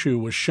at issue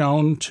was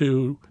shown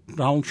to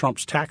Donald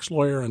Trump's tax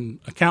lawyer and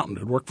accountant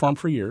who had worked for him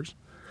for years.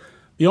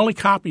 The only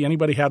copy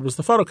anybody had was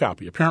the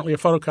photocopy. Apparently a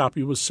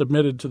photocopy was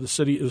submitted to the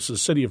city. This is the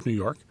city of New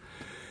York.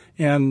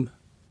 And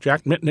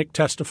Jack Mitnick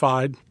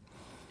testified,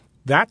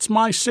 that's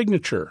my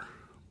signature,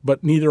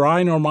 but neither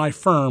I nor my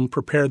firm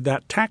prepared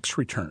that tax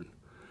return.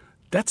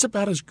 That's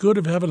about as good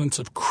of evidence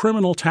of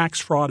criminal tax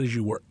fraud as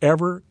you were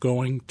ever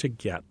going to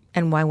get.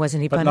 And why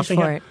wasn't he punished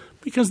for it?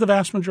 Because the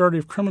vast majority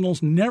of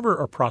criminals never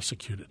are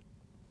prosecuted.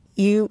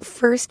 You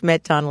first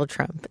met Donald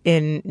Trump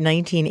in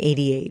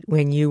 1988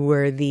 when you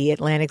were the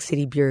Atlantic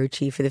City bureau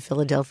chief for the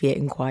Philadelphia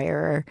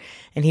Inquirer,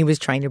 and he was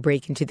trying to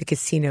break into the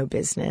casino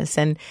business.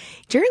 And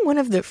during one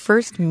of the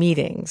first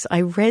meetings,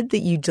 I read that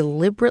you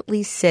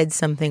deliberately said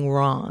something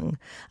wrong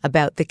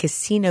about the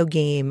casino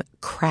game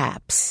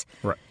craps.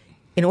 Right.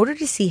 In order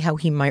to see how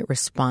he might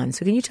respond.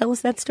 So can you tell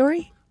us that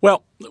story?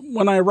 Well,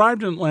 when I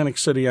arrived in Atlantic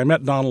City, I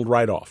met Donald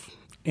right off.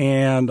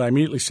 And I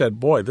immediately said,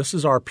 boy, this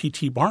is our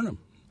P.T. Barnum.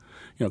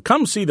 You know,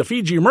 come see the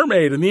Fiji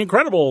Mermaid and the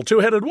Incredible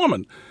Two-Headed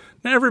Woman.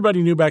 Now,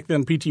 everybody knew back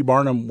then P.T.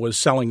 Barnum was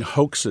selling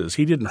hoaxes.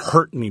 He didn't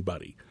hurt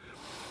anybody.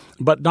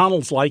 But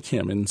Donald's like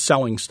him in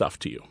selling stuff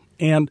to you.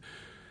 And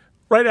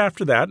right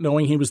after that,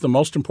 knowing he was the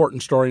most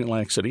important story in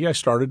Atlantic City, I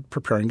started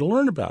preparing to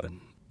learn about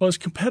him. Well, his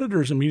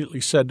competitors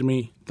immediately said to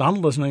me,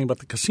 Donald doesn't know anything about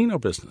the casino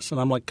business. And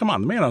I'm like, come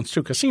on, the man owns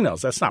 2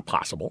 casinos. That's not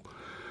possible.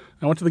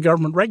 I went to the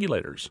government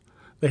regulators.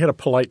 They had a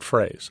polite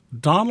phrase.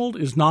 Donald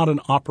is not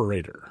an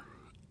operator.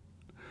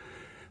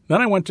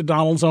 Then I went to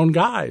Donald's own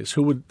guys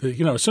who would,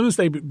 as soon as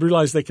they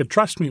realized they could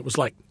trust me, it was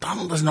like,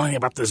 Donald doesn't know anything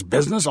about this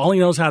business. All he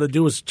knows how to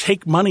do is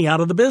take money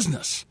out of the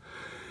business.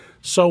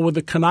 So with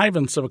the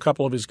connivance of a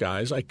couple of his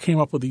guys, I came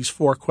up with these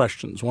 4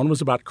 questions. One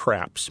was about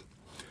craps.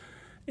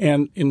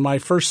 And in my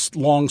first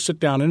long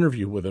sit-down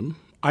interview with him,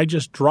 I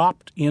just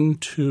dropped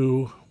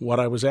into what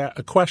I was a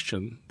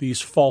question,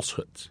 these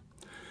falsehoods.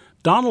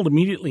 Donald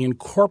immediately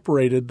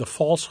incorporated the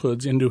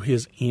falsehoods into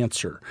his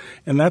answer.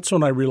 And that's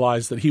when I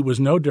realized that he was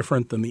no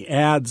different than the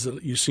ads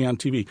that you see on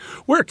TV.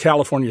 We're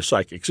California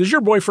Psychics. Is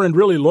your boyfriend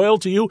really loyal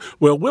to you?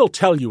 Well, we'll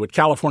tell you at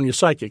California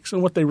Psychics.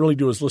 And what they really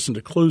do is listen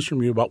to clues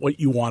from you about what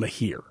you want to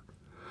hear.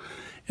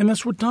 And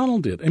that's what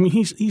Donald did. I mean,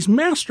 he's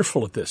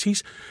masterful at this.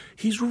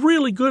 He's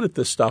really good at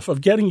this stuff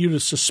of getting you to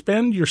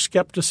suspend your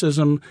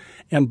skepticism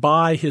and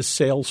buy his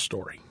sales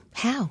story.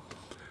 How?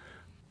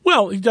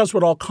 Well, he does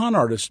what all con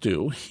artists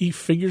do. He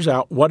figures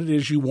out what it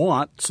is you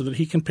want so that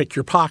he can pick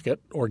your pocket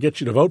or get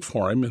you to vote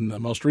for him in the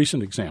most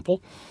recent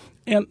example.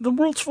 And the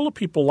world's full of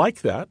people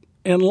like that.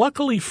 And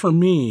luckily for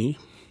me,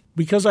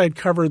 because I had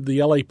covered the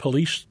L.A.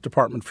 Police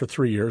Department for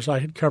 3 years, I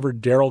had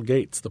covered Daryl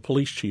Gates, the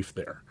police chief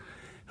there,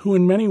 who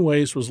in many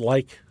ways was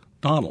like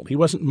Donald. He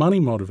wasn't money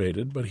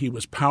motivated, but he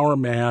was power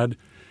mad.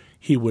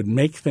 He would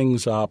make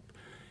things up.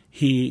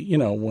 He,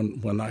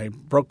 when I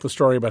broke the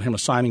story about him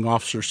assigning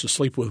officers to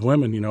sleep with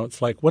women,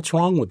 it's like, what's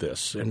wrong with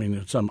this? I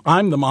mean,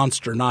 I'm the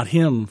monster, not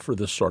him, for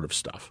this sort of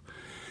stuff.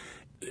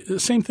 The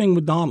same thing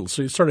with Donald.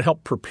 So he sort of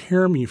helped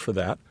prepare me for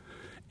that.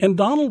 And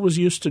Donald was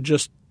used to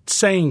just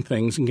saying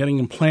things and getting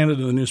them planted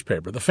in the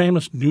newspaper. The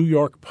famous New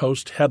York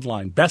Post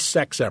headline, "Best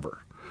Sex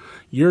Ever."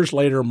 Years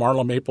later,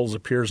 Marla Maples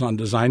appears on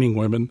Designing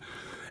Women,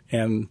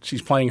 and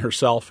she's playing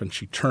herself, and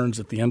she turns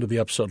at the end of the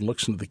episode and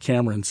looks into the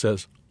camera and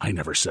says, "I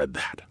never said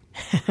that."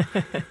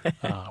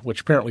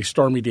 Which apparently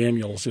Stormy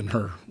Daniels in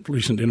her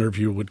recent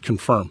interview would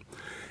confirm.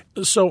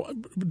 So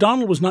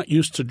Donald was not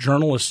used to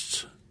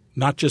journalists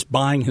not just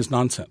buying his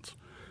nonsense.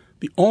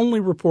 The only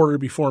reporter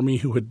before me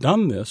who had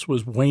done this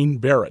was Wayne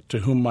Barrett, to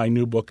whom my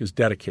new book is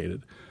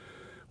dedicated.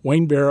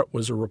 Wayne Barrett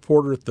was a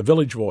reporter at the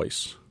Village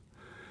Voice,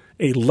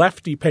 a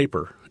lefty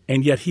paper,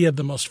 and yet he had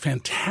the most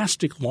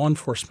fantastic law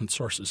enforcement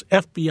sources,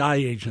 FBI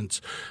agents,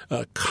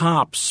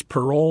 cops,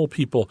 parole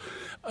people,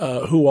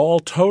 who all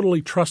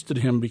totally trusted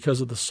him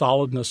because of the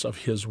solidness of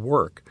his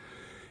work.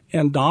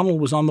 And Donald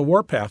was on the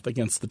warpath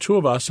against the two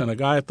of us and a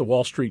guy at the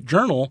Wall Street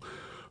Journal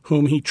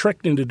whom he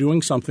tricked into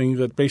doing something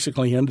that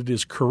basically ended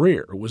his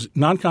career. It was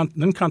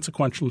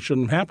inconsequential and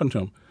shouldn't have happened to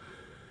him.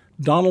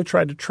 Donald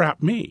tried to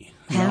trap me.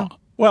 How?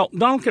 Well,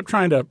 Donald kept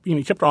trying to,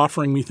 he kept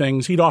offering me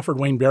things. He'd offered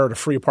Wayne Barrett a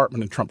free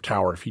apartment in Trump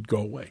Tower if he'd go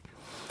away.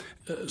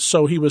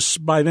 So he was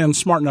by then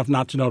smart enough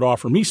not to know to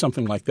offer me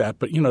something like that.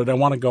 But, did I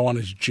want to go on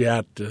his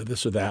jet,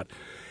 this or that?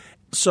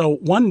 So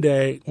one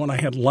day when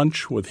I had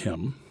lunch with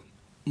him,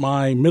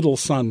 my middle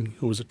son,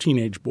 who was a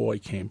teenage boy,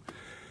 came.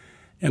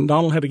 And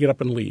Donald had to get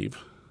up and leave.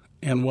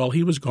 And while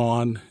he was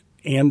gone,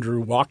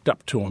 Andrew walked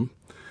up to him.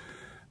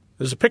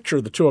 There's a picture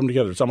of the two of them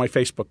together. It's on my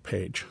Facebook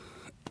page.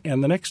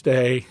 And the next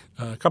day,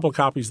 a couple of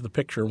copies of the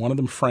picture, one of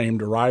them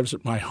framed, arrives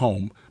at my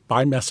home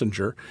by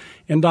messenger.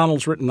 And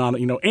Donald's written on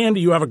it,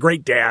 "Andy, you have a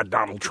great dad,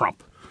 Donald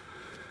Trump."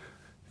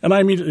 And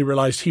I immediately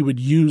realized he would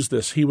use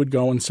this. He would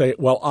go and say,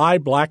 well, I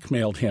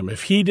blackmailed him.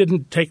 If he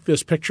didn't take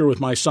this picture with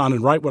my son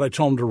and write what I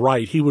told him to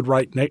write,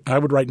 I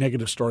would write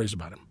negative stories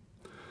about him.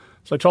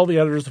 So I told the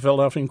editors of the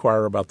Philadelphia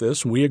Inquirer about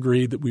this. We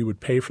agreed that we would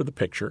pay for the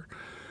picture.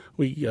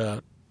 We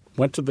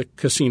went to the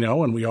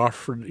casino and we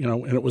offered,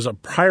 and it was a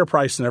higher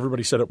price than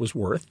everybody said it was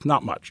worth.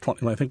 Not much.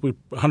 I think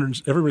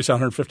everybody said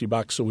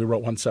 $150, so we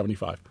wrote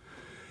 $175.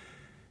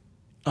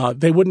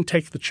 They wouldn't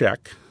take the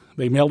check.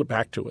 They mailed it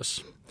back to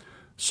us.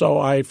 So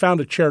I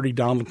found a charity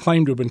Donald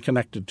claimed to have been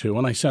connected to,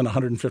 and I sent a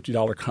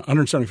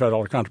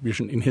 $175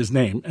 contribution in his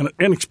name, and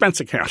an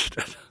expense account.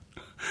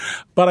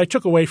 But I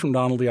took away from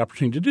Donald the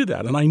opportunity to do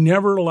that, and I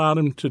never allowed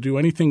him to do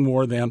anything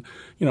more than,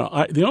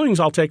 the only things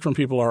I'll take from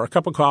people are a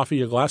cup of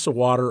coffee, a glass of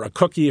water, a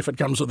cookie if it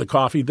comes with the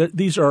coffee.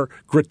 These are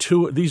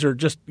These are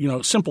just,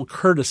 simple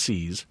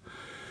courtesies.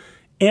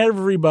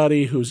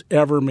 Everybody who's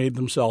ever made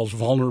themselves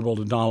vulnerable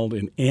to Donald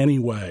in any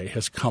way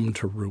has come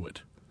to rue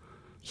it.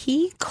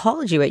 He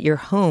called you at your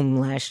home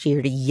last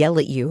year to yell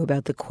at you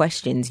about the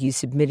questions you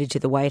submitted to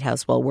the White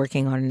House while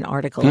working on an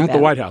article Not about...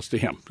 the White House, to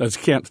him. That's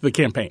the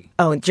campaign.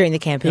 Oh, during the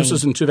campaign. This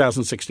was in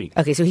 2016.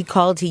 Okay, so he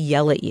called to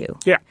yell at you.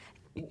 Yeah.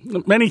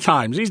 Many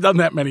times. He's done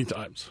that many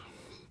times.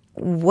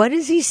 What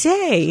does he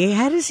say?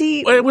 How does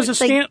he... Well, it was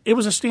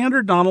a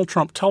standard Donald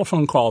Trump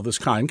telephone call of this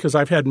kind, because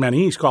I've had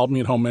many. He's called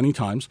me at home many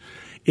times.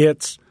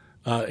 It's,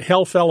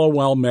 "Hail fellow,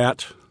 well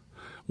met.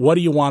 What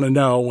do you want to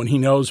know?" when he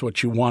knows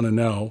what you want to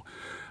know.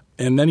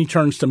 And then he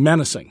turns to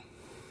menacing.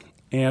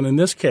 And in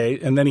this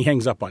case, and then he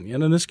hangs up on you.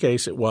 And in this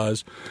case, it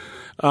was,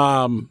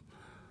 "Hey,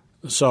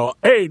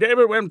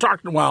 David, we haven't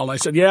talked in a while." And I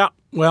said, "Yeah,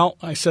 well,"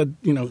 I said,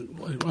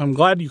 "I'm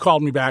glad you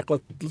called me back.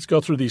 Let's go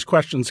through these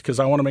questions because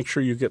I want to make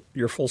sure you get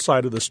your full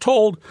side of this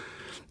told."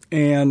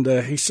 And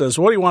he says,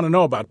 "What do you want to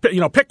know about?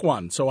 Pick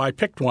one." So I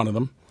picked one of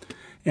them.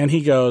 And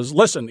he goes,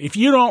 "Listen, if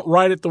you don't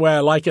write it the way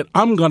I like it,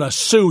 I'm going to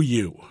sue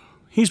you."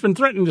 He's been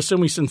threatening to sue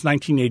me since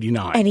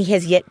 1989. And he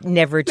has yet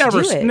never do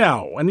it.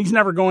 No, and he's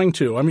never going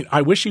to. I mean,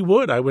 I wish he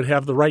would. I would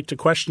have the right to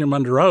question him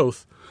under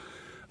oath.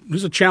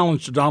 There's a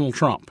challenge to Donald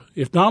Trump.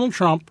 If Donald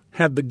Trump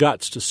had the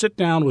guts to sit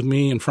down with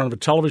me in front of a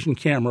television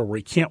camera where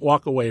he can't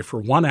walk away for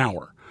 1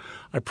 hour,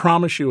 I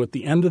promise you at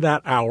the end of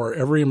that hour,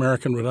 every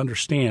American would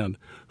understand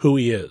who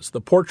he is. The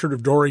portrait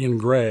of Dorian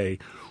Gray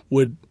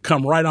would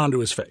come right onto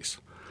his face.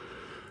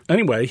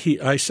 Anyway,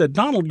 I said,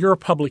 "Donald, you're a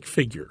public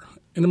figure.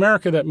 In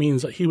America, that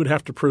means that he would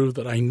have to prove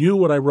that I knew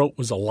what I wrote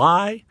was a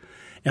lie,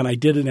 and I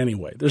did it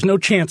anyway. There's no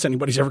chance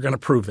anybody's ever going to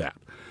prove that."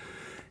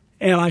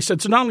 And I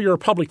said, "So Donald, you're a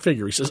public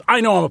figure." He says,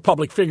 "I know I'm a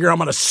public figure. I'm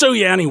going to sue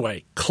you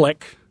anyway."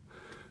 Click.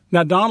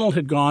 Now, Donald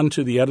had gone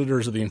to the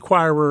editors of the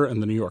Inquirer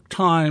and the New York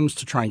Times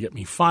to try and get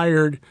me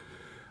fired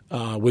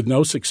with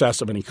no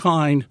success of any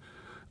kind.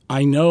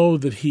 I know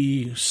that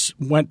he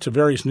went to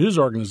various news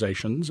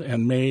organizations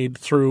and made,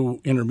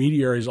 through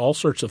intermediaries, all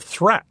sorts of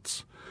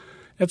threats.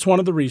 That's one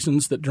of the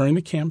reasons that during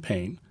the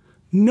campaign,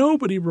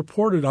 nobody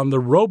reported on the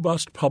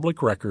robust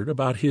public record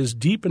about his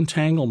deep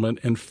entanglement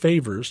and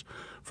favors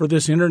for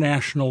this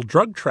international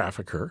drug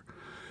trafficker,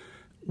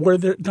 where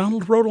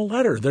Donald wrote a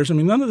letter.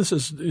 None of this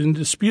is in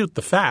dispute,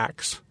 the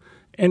facts.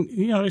 And,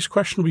 his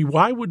question would be,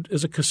 why would,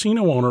 as a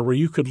casino owner where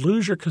you could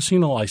lose your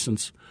casino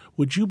license,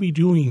 would you be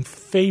doing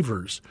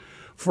favors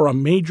for a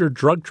major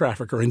drug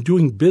trafficker and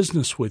doing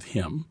business with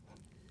him?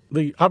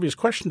 The obvious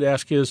question to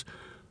ask is,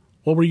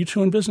 well, were you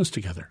two in business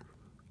together?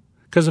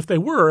 Because if they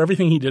were,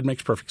 everything he did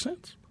makes perfect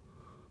sense.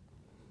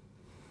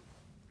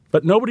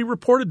 But nobody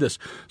reported this.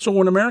 So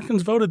when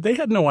Americans voted, they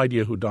had no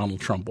idea who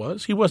Donald Trump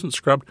was. He wasn't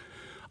scrubbed.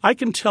 I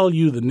can tell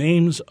you the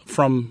names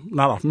from,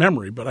 not off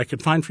memory, but I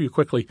could find for you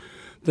quickly,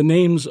 the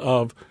names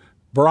of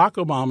Barack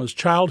Obama's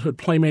childhood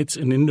playmates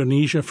in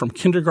Indonesia from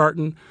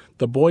kindergarten,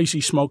 the boys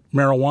he smoked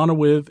marijuana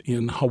with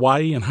in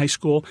Hawaii in high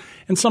school,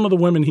 and some of the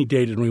women he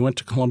dated when he went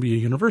to Columbia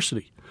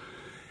University.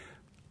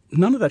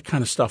 None of that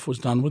kind of stuff was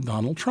done with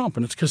Donald Trump,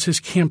 and it's because his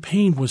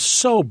campaign was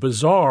so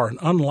bizarre and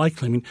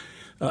unlikely.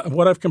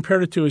 What I've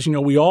compared it to is,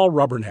 we all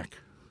rubberneck.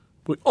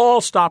 We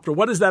all stopped.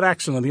 What is that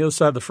accident on the other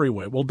side of the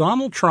freeway? Well,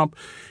 Donald Trump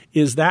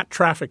is that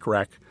traffic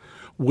wreck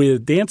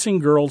with dancing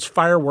girls,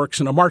 fireworks,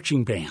 and a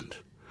marching band.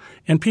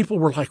 And people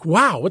were like,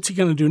 wow, what's he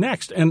going to do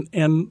next?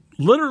 And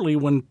literally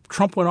when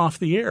Trump went off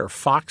the air,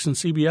 Fox and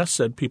CBS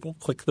said people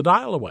click the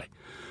dial away.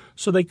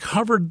 So they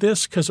covered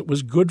this because it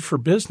was good for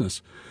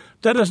business.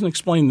 That doesn't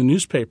explain the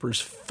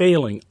newspapers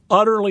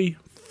utterly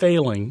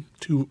failing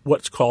to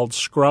what's called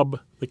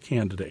scrub the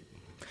candidate.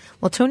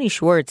 Well, Tony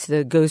Schwartz,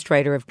 the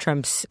ghostwriter of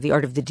Trump's The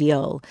Art of the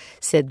Deal,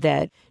 said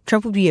that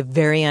Trump would be a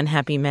very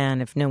unhappy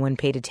man if no one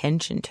paid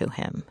attention to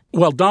him.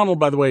 Well, Donald,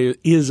 by the way,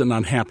 is an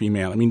unhappy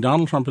man.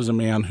 Donald Trump is a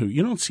man who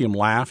you don't see him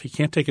laugh. He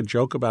can't take a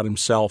joke about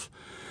himself.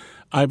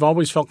 I've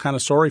always felt kind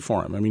of sorry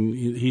for him.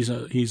 He's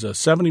a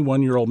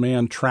 71-year-old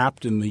man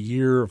trapped in the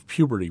year of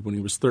puberty when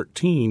he was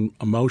 13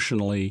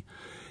 emotionally,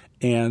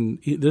 and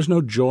there's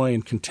no joy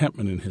and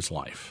contentment in his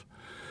life.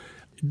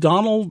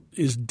 Donald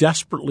is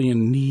desperately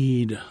in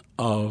need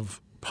of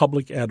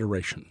public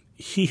adoration.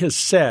 He has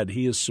said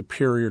he is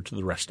superior to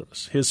the rest of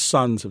us. His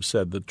sons have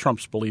said that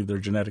Trumps believe they're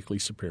genetically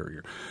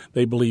superior.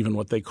 They believe in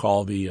what they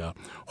call the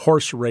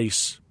horse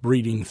race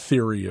breeding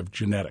theory of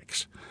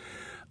genetics.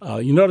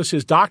 You notice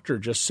his doctor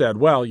just said,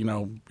 well,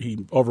 he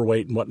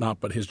overweight and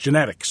whatnot, but his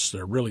genetics,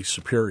 they're really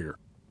superior.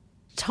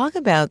 Talk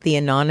about the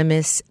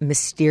anonymous,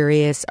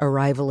 mysterious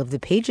arrival of the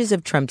pages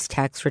of Trump's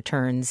tax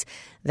returns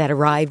that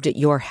arrived at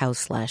your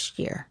house last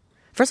year.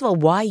 First of all,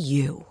 why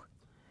you?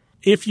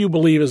 If you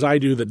believe, as I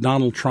do, that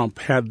Donald Trump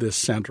had this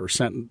sent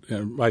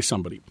by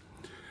somebody,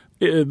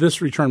 this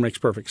return makes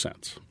perfect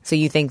sense. So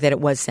you think that it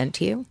was sent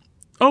to you?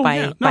 Oh,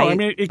 yeah. No,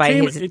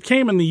 it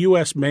came in the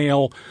U.S.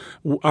 mail.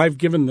 I've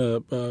given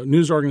the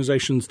news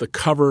organizations the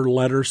cover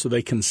letter so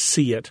they can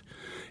see it.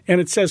 And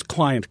it says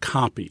client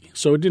copy.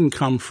 So it didn't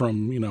come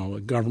from,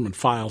 a government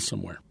file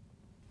somewhere.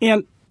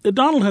 And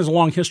Donald has a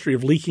long history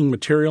of leaking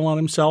material on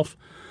himself.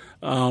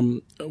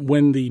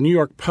 When the New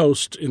York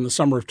Post in the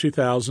summer of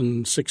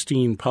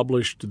 2016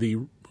 published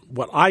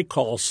what I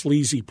call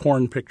sleazy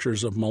porn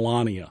pictures of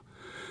Melania,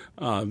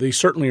 they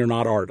certainly are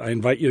not art. I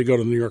invite you to go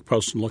to the New York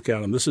Post and look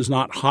at them. This is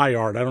not high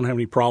art. I don't have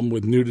any problem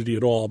with nudity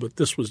at all, but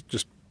this was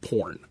just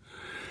porn.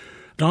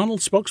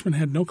 Donald's spokesman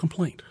had no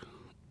complaint.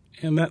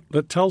 And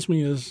that tells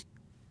me is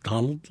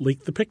Donald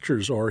leaked the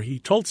pictures, or he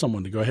told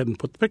someone to go ahead and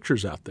put the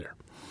pictures out there.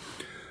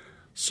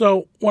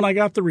 So when I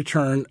got the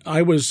return,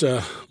 I was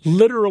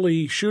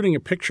literally shooting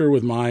a picture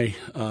with my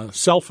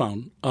cell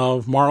phone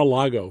of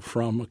Mar-a-Lago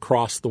from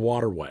across the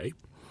waterway.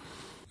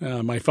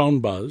 My phone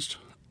buzzed,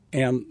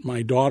 and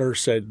my daughter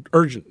said,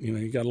 urgent,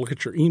 you got to look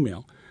at your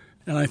email.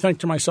 And I think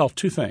to myself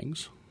two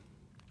things.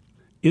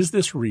 Is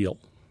this real?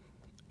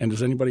 And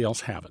does anybody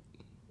else have it?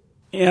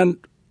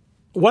 And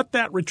what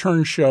that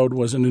return showed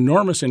was an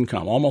enormous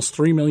income, almost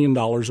 $3 million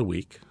a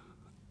week,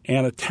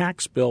 and a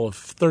tax bill of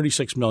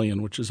 $36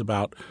 million, which is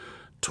about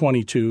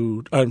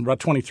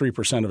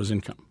 23% of his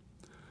income.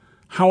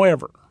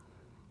 However,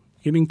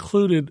 it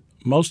included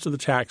most of the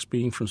tax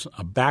being from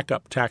a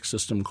backup tax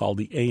system called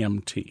the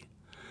AMT.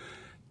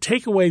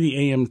 Take away the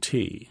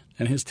AMT,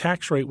 and his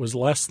tax rate was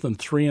less than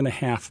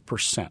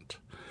 3.5%.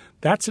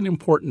 That's an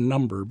important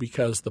number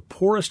because the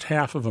poorest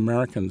half of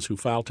Americans who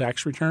file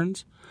tax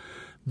returns,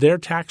 their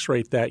tax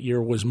rate that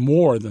year was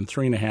more than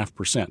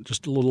 3.5%,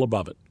 just a little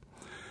above it.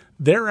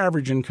 Their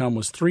average income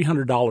was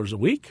 $300 a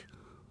week.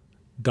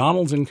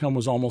 Donald's income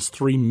was almost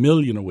 $3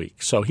 million a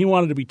week. So he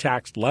wanted to be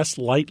taxed less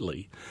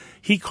lightly.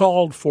 He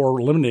called for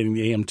eliminating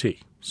the AMT.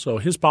 So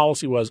his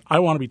policy was, I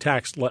want to be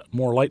taxed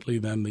more lightly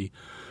than the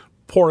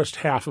poorest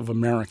half of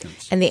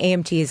Americans. And the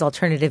AMT is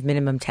alternative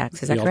minimum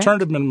tax, is that correct? The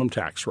alternative minimum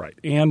tax, right.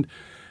 And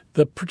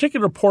the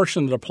particular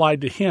portion that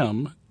applied to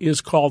him is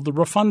called the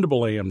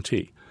refundable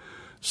AMT.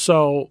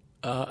 So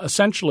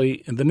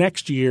essentially, in the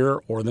next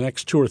year or the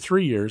next 2 or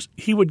 3 years,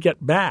 he would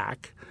get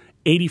back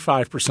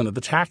 85% of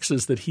the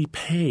taxes that he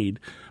paid.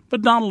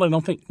 But Donald, I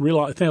don't think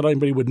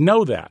anybody would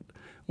know that.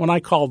 When I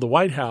called the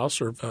White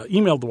House or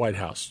emailed the White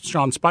House,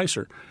 Sean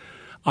Spicer,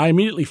 I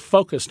immediately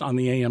focused on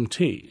the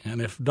AMT.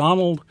 And if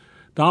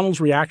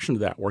Donald's reaction to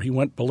that, where he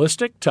went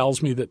ballistic,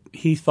 tells me that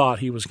he thought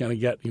he was going to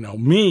get,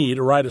 me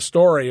to write a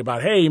story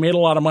about, hey, he made a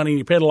lot of money and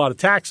he paid a lot of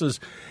taxes,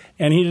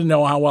 and he didn't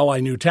know how well I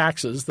knew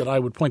taxes, that I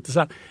would point this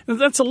out. And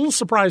that's a little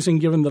surprising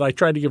given that I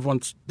tried to give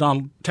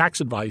Donald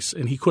tax advice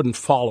and he couldn't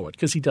follow it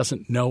because he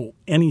doesn't know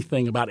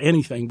anything about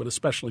anything, but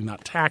especially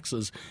not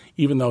taxes,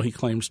 even though he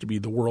claims to be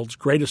the world's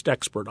greatest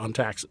expert on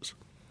taxes.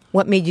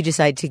 What made you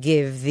decide to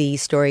give the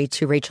story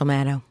to Rachel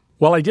Maddow?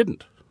 Well, I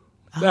didn't.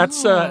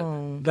 That's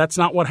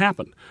not what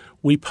happened.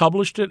 We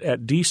published it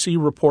at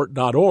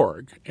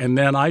dcreport.org, and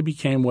then I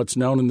became what's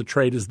known in the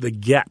trade as the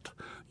get.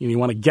 You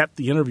want to get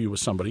the interview with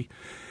somebody.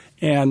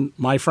 And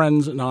my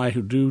friends and I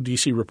who do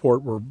DC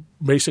Report were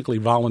basically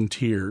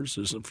volunteers.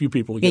 There's a few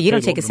people who get you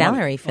don't paid take a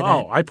salary for that.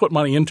 Oh, I put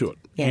money into it.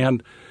 Yeah.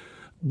 And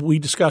we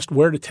discussed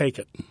where to take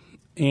it.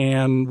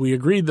 And we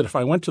agreed that if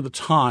I went to the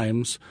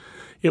Times,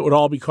 it would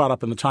all be caught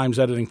up in the Times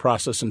editing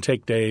process and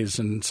take days,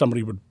 and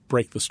somebody would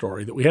break the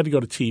story, that we had to go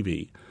to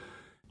TV.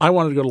 I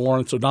wanted to go to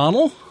Lawrence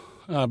O'Donnell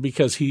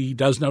because he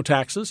does know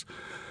taxes,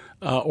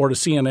 or to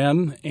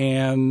CNN,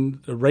 and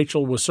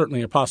Rachel was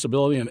certainly a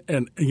possibility.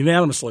 And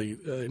unanimously,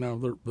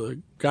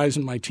 the guys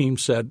in my team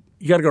said,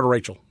 you got to go to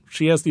Rachel.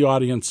 She has the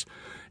audience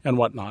and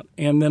whatnot.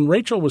 And then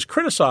Rachel was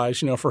criticized,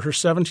 for her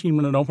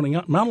 17-minute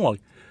opening monologue.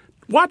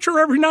 Watch her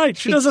every night.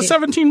 She does a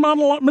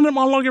 17-minute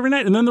monologue every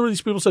night. And then there were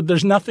these people who said,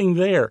 there's nothing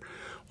there.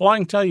 Well, I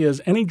can tell you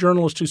is any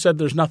journalist who said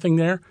there's nothing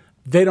there,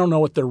 they don't know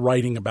what they're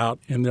writing about.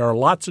 And there are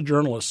lots of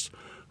journalists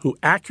who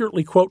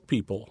accurately quote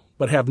people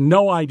but have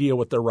no idea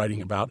what they're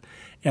writing about.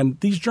 And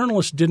these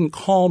journalists didn't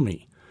call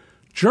me.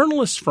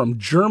 Journalists from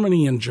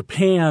Germany and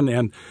Japan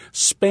and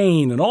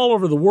Spain and all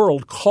over the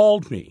world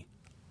called me.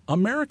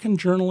 American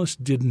journalists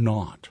did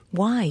not.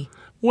 Why?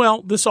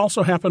 Well, this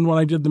also happened when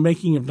I did the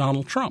making of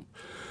Donald Trump.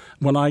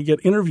 When I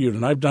get interviewed,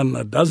 and I've done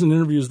a dozen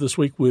interviews this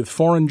week with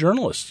foreign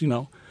journalists,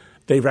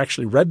 they've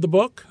actually read the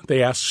book.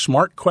 They ask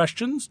smart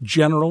questions,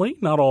 generally,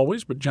 not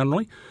always, but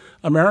generally.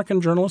 American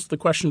journalists, the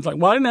question's like,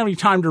 well, I didn't have any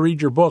time to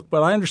read your book,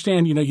 but I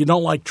understand, you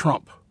don't like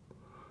Trump.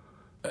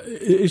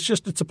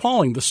 It's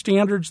appalling, the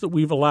standards that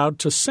we've allowed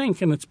to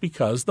sink, and it's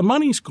because the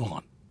money's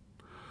gone.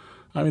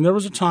 I mean, there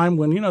was a time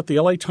when, at the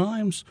L.A.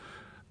 Times,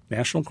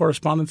 national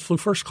correspondents flew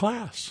first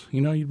class.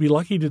 You'd be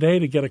lucky today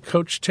to get a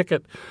coach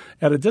ticket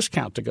at a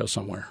discount to go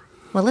somewhere.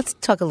 Well, let's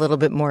talk a little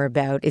bit more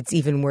about It's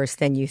Even Worse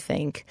Than You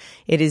Think.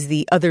 It is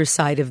the other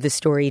side of the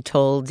story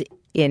told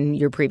in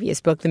your previous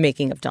book, The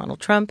Making of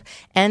Donald Trump,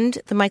 and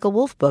the Michael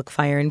Wolff book,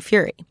 Fire and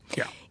Fury.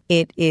 Yeah.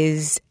 It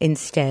is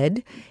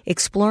instead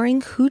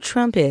exploring who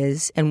Trump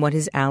is and what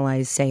his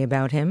allies say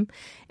about him.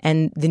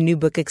 And the new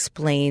book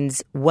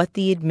explains what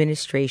the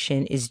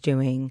administration is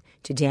doing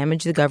to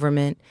damage the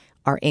government,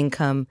 our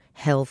income,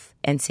 health,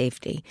 and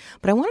safety.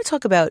 But I want to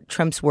talk about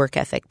Trump's work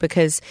ethic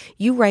because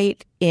you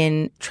write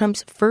in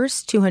Trump's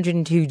first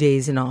 202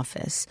 days in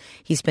office,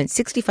 he spent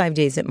 65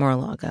 days at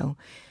Mar-a-Lago,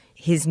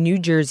 his New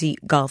Jersey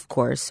golf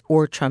course,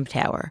 or Trump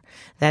Tower.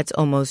 That's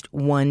almost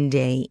 1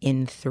 day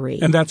in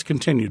 3. And that's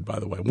continued, by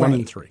the way, 1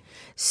 in 3.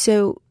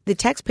 So the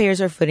taxpayers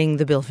are footing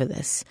the bill for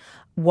this.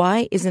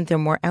 Why isn't there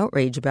more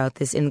outrage about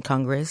this in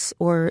Congress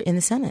or in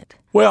the Senate?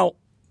 Well,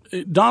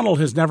 Donald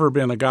has never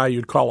been a guy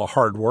you'd call a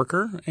hard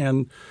worker,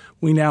 and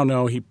we now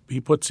know he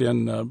puts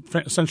in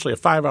essentially a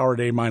 5-hour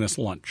day minus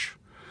lunch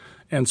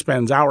and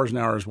spends hours and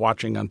hours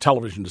watching on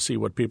television to see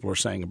what people are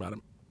saying about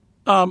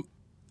him.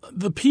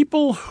 The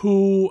people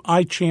who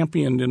I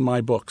championed in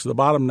my books, the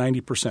bottom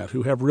 90%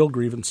 who have real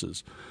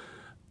grievances,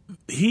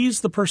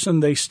 he's the person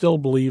they still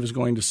believe is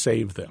going to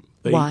save them.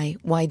 Why?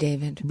 Why,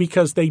 David?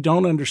 Because they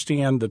don't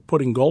understand that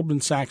putting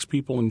Goldman Sachs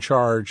people in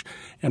charge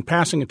and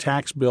passing a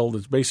tax bill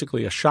that's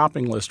basically a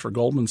shopping list for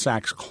Goldman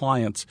Sachs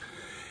clients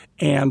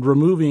and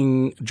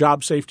removing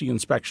job safety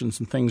inspections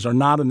and things are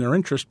not in their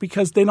interest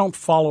because they don't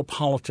follow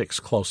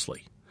politics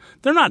closely.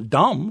 They're not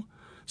dumb.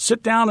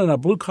 Sit down in a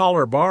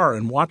blue-collar bar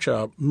and watch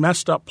a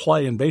messed-up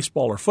play in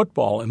baseball or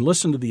football and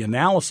listen to the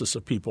analysis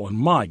of people. And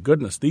my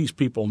goodness, these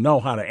people know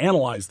how to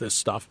analyze this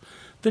stuff.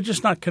 They're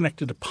just not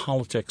connected to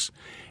politics.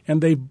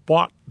 And they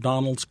bought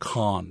Donald's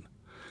con.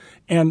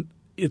 And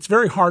it's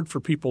very hard for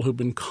people who've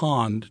been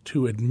conned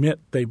to admit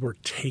they were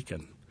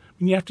taken. I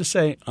mean, you have to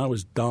say, I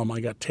was dumb.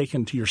 I got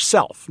taken to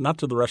yourself, not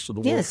to the rest of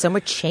the world. Yeah, so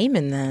much shame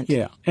in that.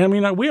 Yeah. And I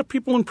mean, we have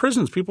people in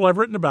prisons, people I've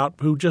written about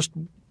who just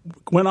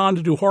went on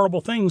to do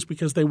horrible things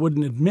because they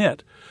wouldn't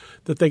admit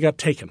that they got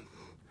taken.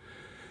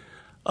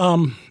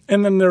 And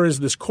then there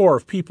is this core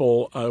of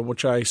people,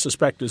 which I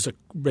suspect is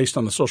based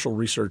on the social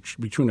research,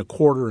 between a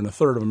quarter and a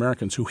third of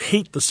Americans who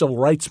hate the civil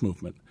rights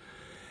movement.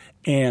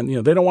 And,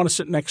 they don't want to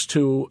sit next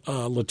to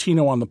a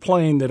Latino on the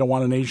plane. They don't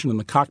want an Asian in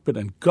the cockpit.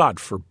 And God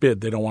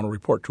forbid they don't want to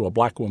report to a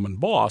black woman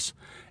boss.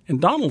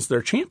 And Donald's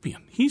their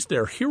champion. He's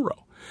their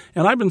hero.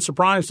 And I've been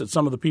surprised at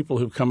some of the people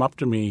who've come up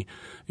to me,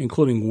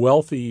 including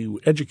wealthy,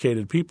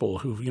 educated people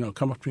who've,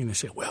 come up to me and they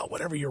say, well,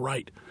 whatever you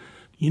write,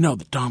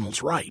 that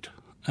Donald's right.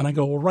 And I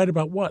go, well, right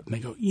about what? And they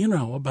go,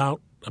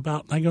 about,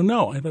 and I go,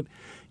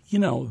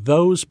 no.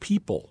 Those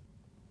people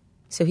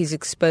So he's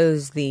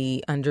exposed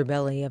the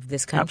underbelly of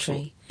this country.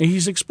 Absolutely. And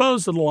he's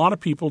exposed that a lot of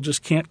people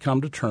just can't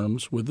come to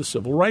terms with the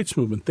civil rights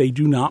movement. They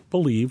do not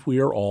believe we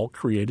are all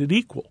created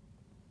equal.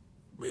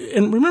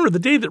 And remember, the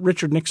day that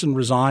Richard Nixon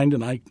resigned,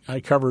 and I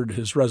covered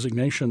his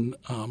resignation,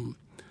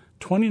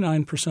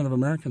 29% of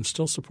Americans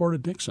still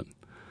supported Nixon.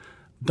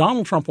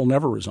 Donald Trump will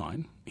never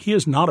resign. He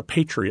is not a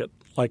patriot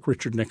like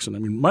Richard Nixon. I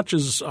mean, much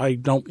as I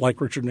don't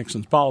like Richard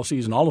Nixon's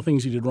policies and all the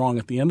things he did wrong,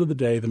 at the end of the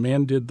day, the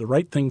man did the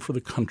right thing for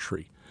the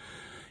country.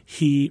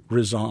 He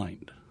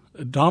resigned.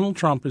 Donald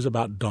Trump is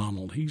about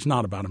Donald. He's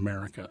not about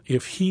America.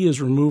 If he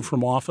is removed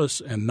from office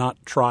and not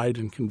tried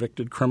and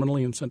convicted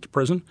criminally and sent to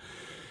prison,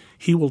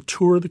 he will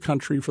tour the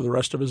country for the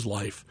rest of his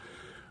life,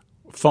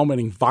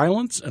 fomenting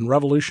violence and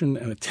revolution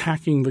and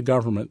attacking the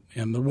government.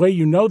 And the way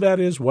you know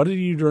that is, what did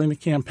he do during the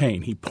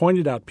campaign? He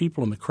pointed out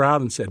people in the crowd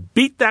and said,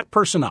 beat that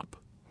person up.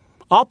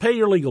 I'll pay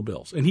your legal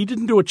bills. And he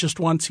didn't do it just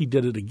once. He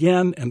did it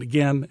again and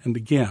again and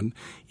again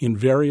in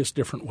various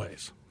different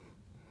ways.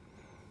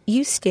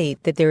 You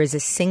state that there is a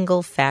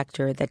single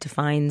factor that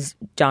defines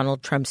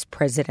Donald Trump's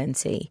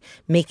presidency,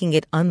 making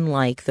it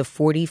unlike the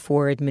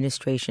 44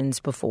 administrations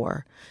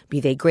before, be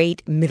they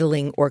great,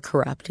 middling, or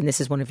corrupt. And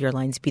this is one of your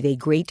lines, be they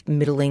great,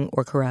 middling,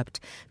 or corrupt.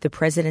 The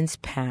presidents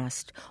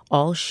past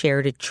all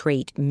shared a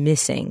trait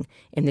missing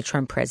in the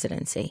Trump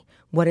presidency.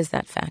 What is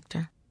that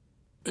factor?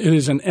 It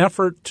is an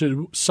effort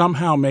to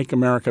somehow make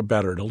America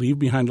better, to leave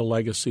behind a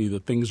legacy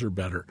that things are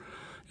better.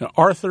 You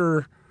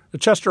know,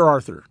 Chester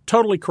Arthur,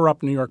 totally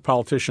corrupt New York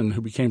politician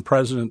who became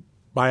president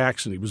by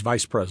accident, he was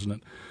vice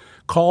president,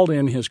 called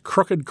in his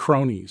crooked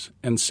cronies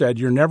and said,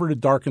 you're never to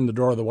darken the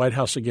door of the White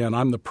House again.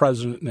 I'm the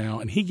president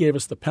now. And he gave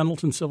us the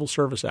Pendleton Civil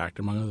Service Act,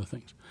 among other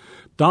things.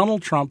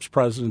 Donald Trump's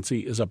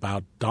presidency is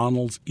about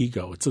Donald's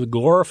ego. It's the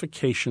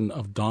glorification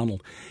of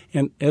Donald.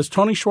 And as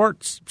Tony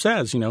Schwartz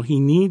says, he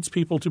needs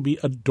people to be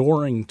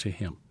adoring to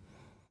him.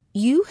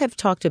 You have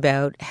talked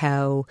about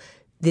how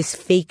this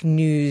fake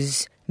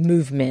news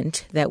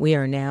movement that we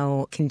are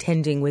now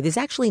contending with is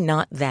actually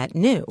not that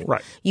new.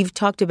 Right. You've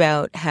talked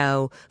about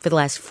how for the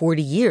last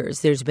 40 years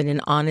there's been an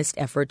honest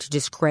effort to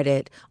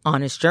discredit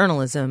honest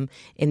journalism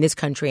in this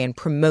country and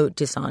promote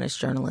dishonest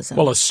journalism.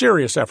 Well, a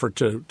serious effort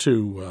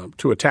to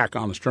attack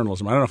honest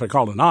journalism. I don't know if I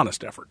call it an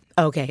honest effort.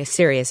 Okay, a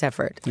serious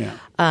effort. Yeah.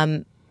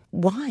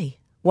 Why?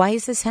 Why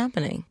is this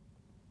happening?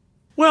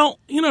 Well,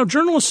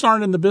 journalists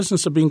aren't in the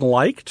business of being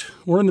liked.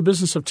 We're in the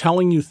business of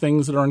telling you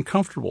things that are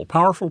uncomfortable.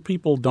 Powerful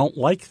people don't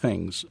like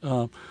things.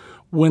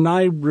 When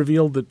I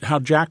revealed how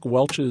Jack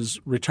Welch's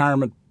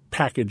retirement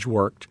package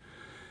worked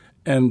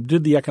and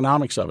did the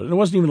economics of it, and it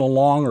wasn't even a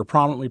long or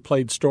prominently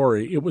played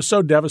story, it was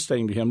so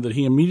devastating to him that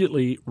he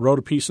immediately wrote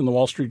a piece in the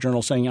Wall Street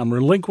Journal saying, I'm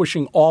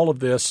relinquishing all of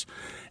this.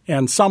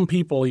 And some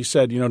people, he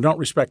said, don't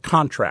respect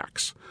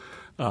contracts.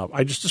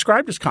 I just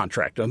described his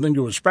contract. I think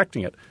you're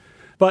respecting it.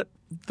 But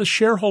the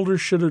shareholders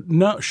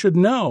should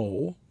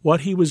know what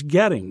he was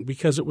getting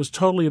because it was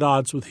totally at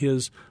odds with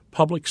his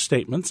public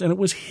statements and it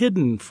was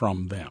hidden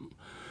from them.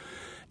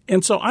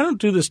 And so I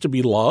don't do this to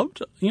be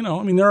loved.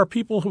 There are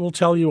people who will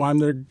tell you I'm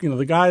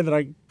the guy that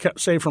I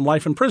saved from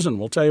life in prison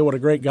will tell you what a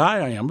great guy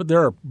I am. But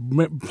there are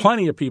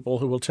plenty of people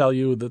who will tell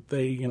you that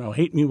they,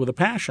 hate me with a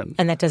passion.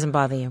 And that doesn't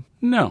bother you?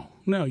 No.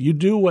 You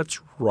do what's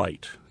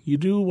right. You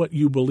do what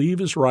you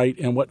believe is right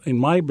and what, in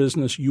my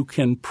business, you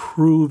can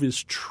prove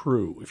is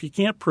true. If you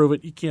can't prove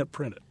it, you can't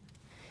print it.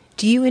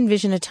 Do you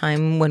envision a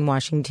time when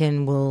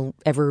Washington will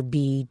ever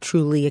be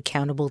truly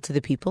accountable to the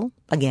people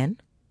again?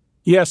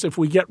 Yes, if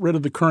we get rid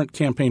of the current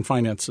campaign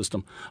finance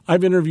system.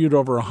 I've interviewed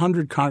over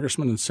 100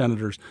 congressmen and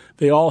senators.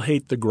 They all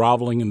hate the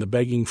groveling and the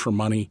begging for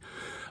money.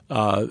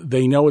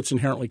 They know it's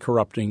inherently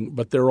corrupting,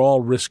 but they're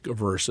all risk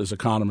averse, as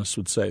economists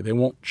would say. They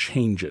won't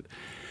change it.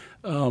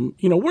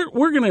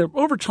 We're going to,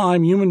 over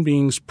time, human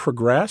beings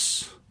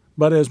progress.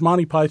 But as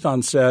Monty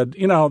Python said,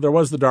 there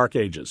was the Dark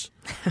Ages.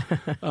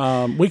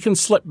 We can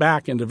slip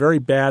back into very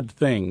bad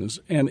things.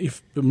 And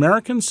if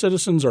American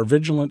citizens are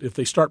vigilant, if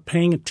they start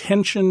paying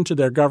attention to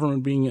their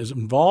government being as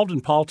involved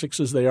in politics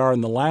as they are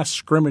in the last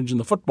scrimmage in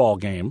the football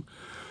game,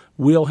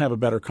 we'll have a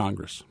better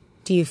Congress.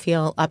 Do you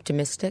feel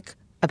optimistic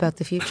about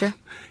the future?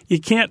 You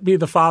can't be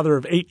the father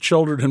of 8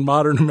 children in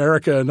modern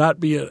America and not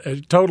be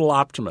a total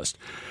optimist.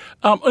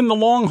 In the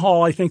long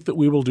haul, I think that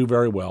we will do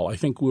very well. I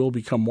think we'll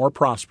become more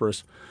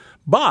prosperous.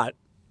 But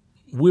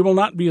we will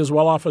not be as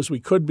well off as we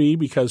could be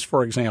because,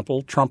 for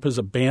example, Trump has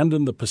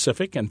abandoned the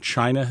Pacific and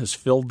China has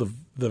filled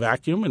the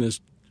vacuum and is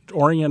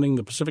orienting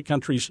the Pacific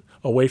countries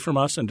away from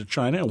us and to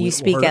China. You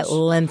speak at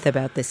length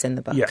about this in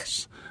the book.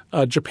 Yes.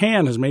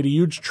 Japan has made a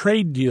huge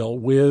trade deal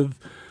with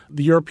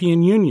the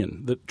European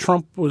Union that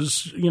Trump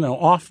was,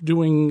 off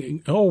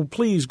doing,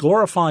 please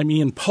glorify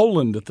me in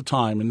Poland at the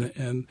time.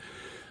 And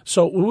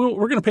so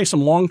we're going to pay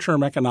some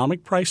long-term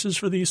economic prices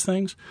for these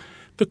things.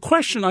 The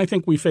question I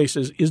think we face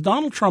is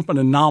Donald Trump an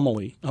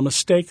anomaly, a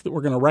mistake that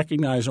we're going to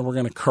recognize and we're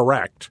going to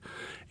correct?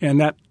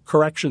 And that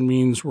correction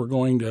means we're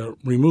going to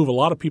remove a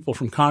lot of people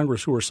from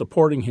Congress who are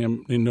supporting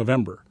him in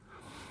November.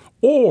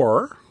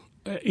 Or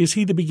is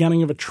he the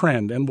beginning of a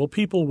trend? And will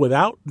people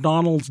without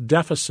Donald's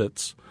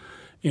deficits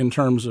in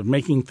terms of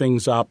making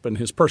things up and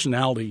his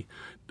personality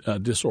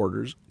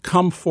disorders,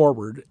 come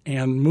forward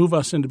and move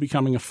us into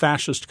becoming a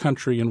fascist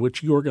country in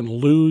which you're going to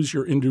lose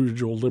your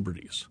individual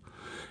liberties.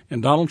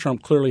 And Donald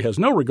Trump clearly has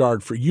no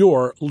regard for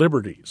your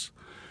liberties.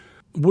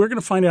 We're going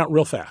to find out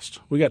real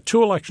fast. We got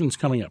 2 elections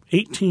coming up,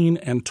 18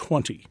 and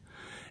 20.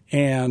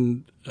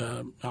 And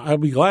I'll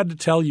be glad to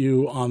tell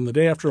you on the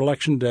day after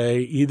Election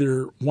Day,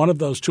 either one of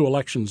those 2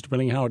 elections,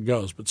 depending on how it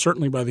goes, but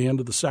certainly by the end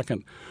of the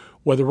second,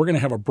 whether we're going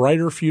to have a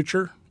brighter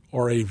future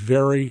or a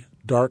very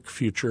dark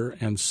future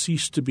and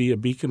cease to be a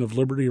beacon of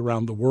liberty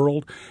around the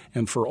world.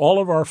 And for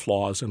all of our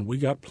flaws, and we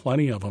got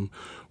plenty of them,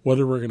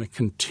 whether we're going to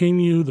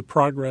continue the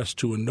progress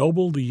to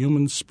ennoble the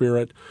human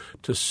spirit,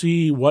 to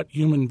see what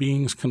human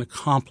beings can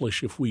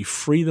accomplish if we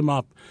free them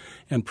up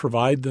and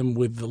provide them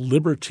with the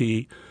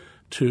liberty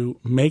to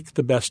make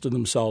the best of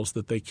themselves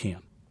that they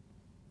can.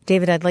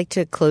 David, I'd like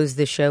to close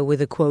the show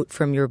with a quote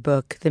from your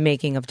book, The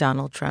Making of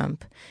Donald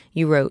Trump.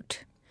 You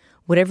wrote,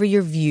 "Whatever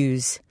your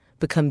views,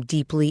 become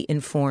deeply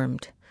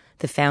informed.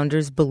 The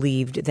founders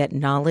believed that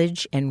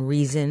knowledge and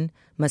reason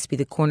must be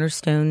the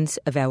cornerstones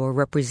of our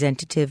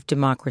representative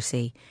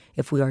democracy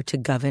if we are to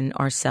govern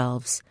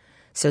ourselves.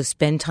 So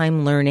spend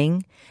time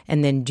learning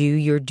and then do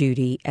your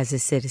duty as a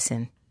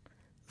citizen.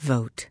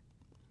 Vote."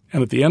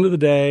 And at the end of the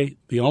day,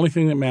 the only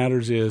thing that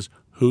matters is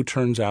who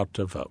turns out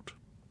to vote.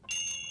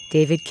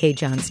 David K.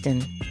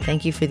 Johnston,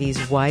 thank you for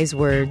these wise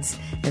words,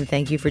 and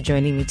thank you for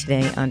joining me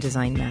today on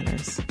Design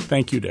Matters.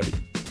 Thank you, Debbie.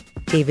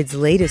 David's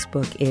latest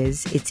book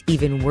is It's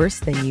Even Worse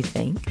Than You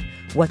Think,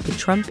 What the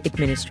Trump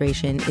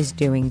Administration is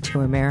Doing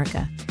to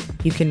America.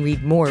 You can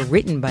read more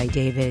written by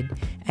David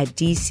at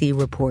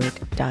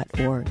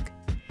dcreport.org.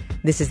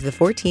 This is the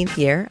 14th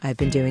year I've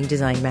been doing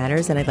Design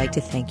Matters, and I'd like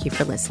to thank you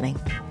for listening.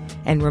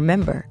 And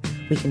remember,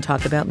 we can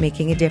talk about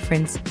making a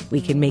difference,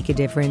 we can make a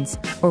difference,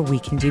 or we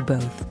can do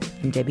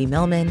both. I'm Debbie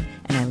Millman,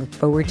 and I look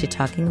forward to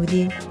talking with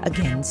you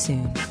again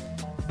soon.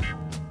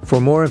 For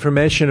more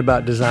information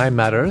about Design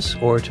Matters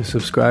or to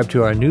subscribe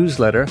to our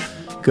newsletter,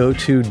 go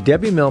to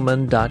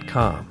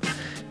debbiemillman.com.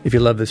 If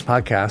you love this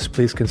podcast,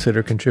 please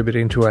consider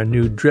contributing to our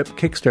new DRIP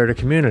Kickstarter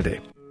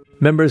community.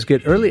 Members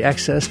get early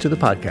access to the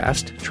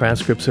podcast,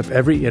 transcripts of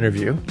every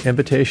interview,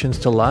 invitations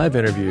to live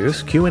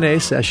interviews, Q&A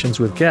sessions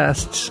with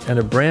guests, and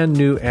a brand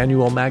new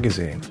annual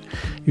magazine.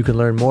 You can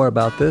learn more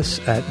about this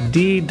at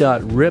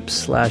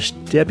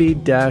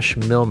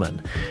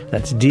d.rip/Debbie-Millman.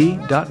 That's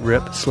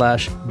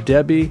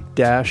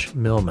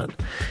d.rip/Debbie-Millman.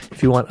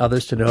 If you want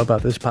others to know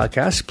about this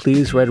podcast,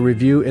 please write a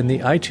review in the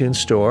iTunes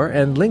Store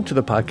and link to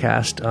the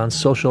podcast on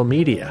social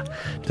media.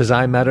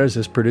 Design Matters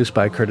is produced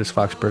by Curtis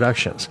Fox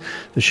Productions.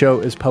 The show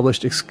is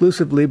published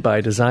exclusively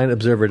by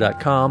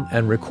DesignObserver.com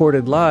and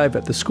recorded live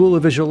at the School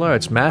of Visual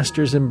Arts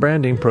Masters in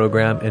Branding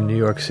program in New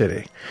York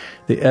City.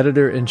 The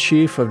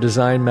editor-in-chief of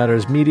Design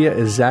Matters Media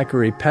is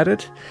Zachary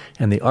Pettit,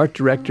 and the art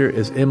director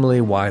is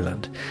Emily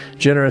Weiland.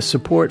 Generous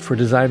support for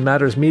Design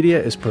Matters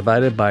Media is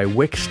provided by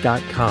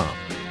Wix.com.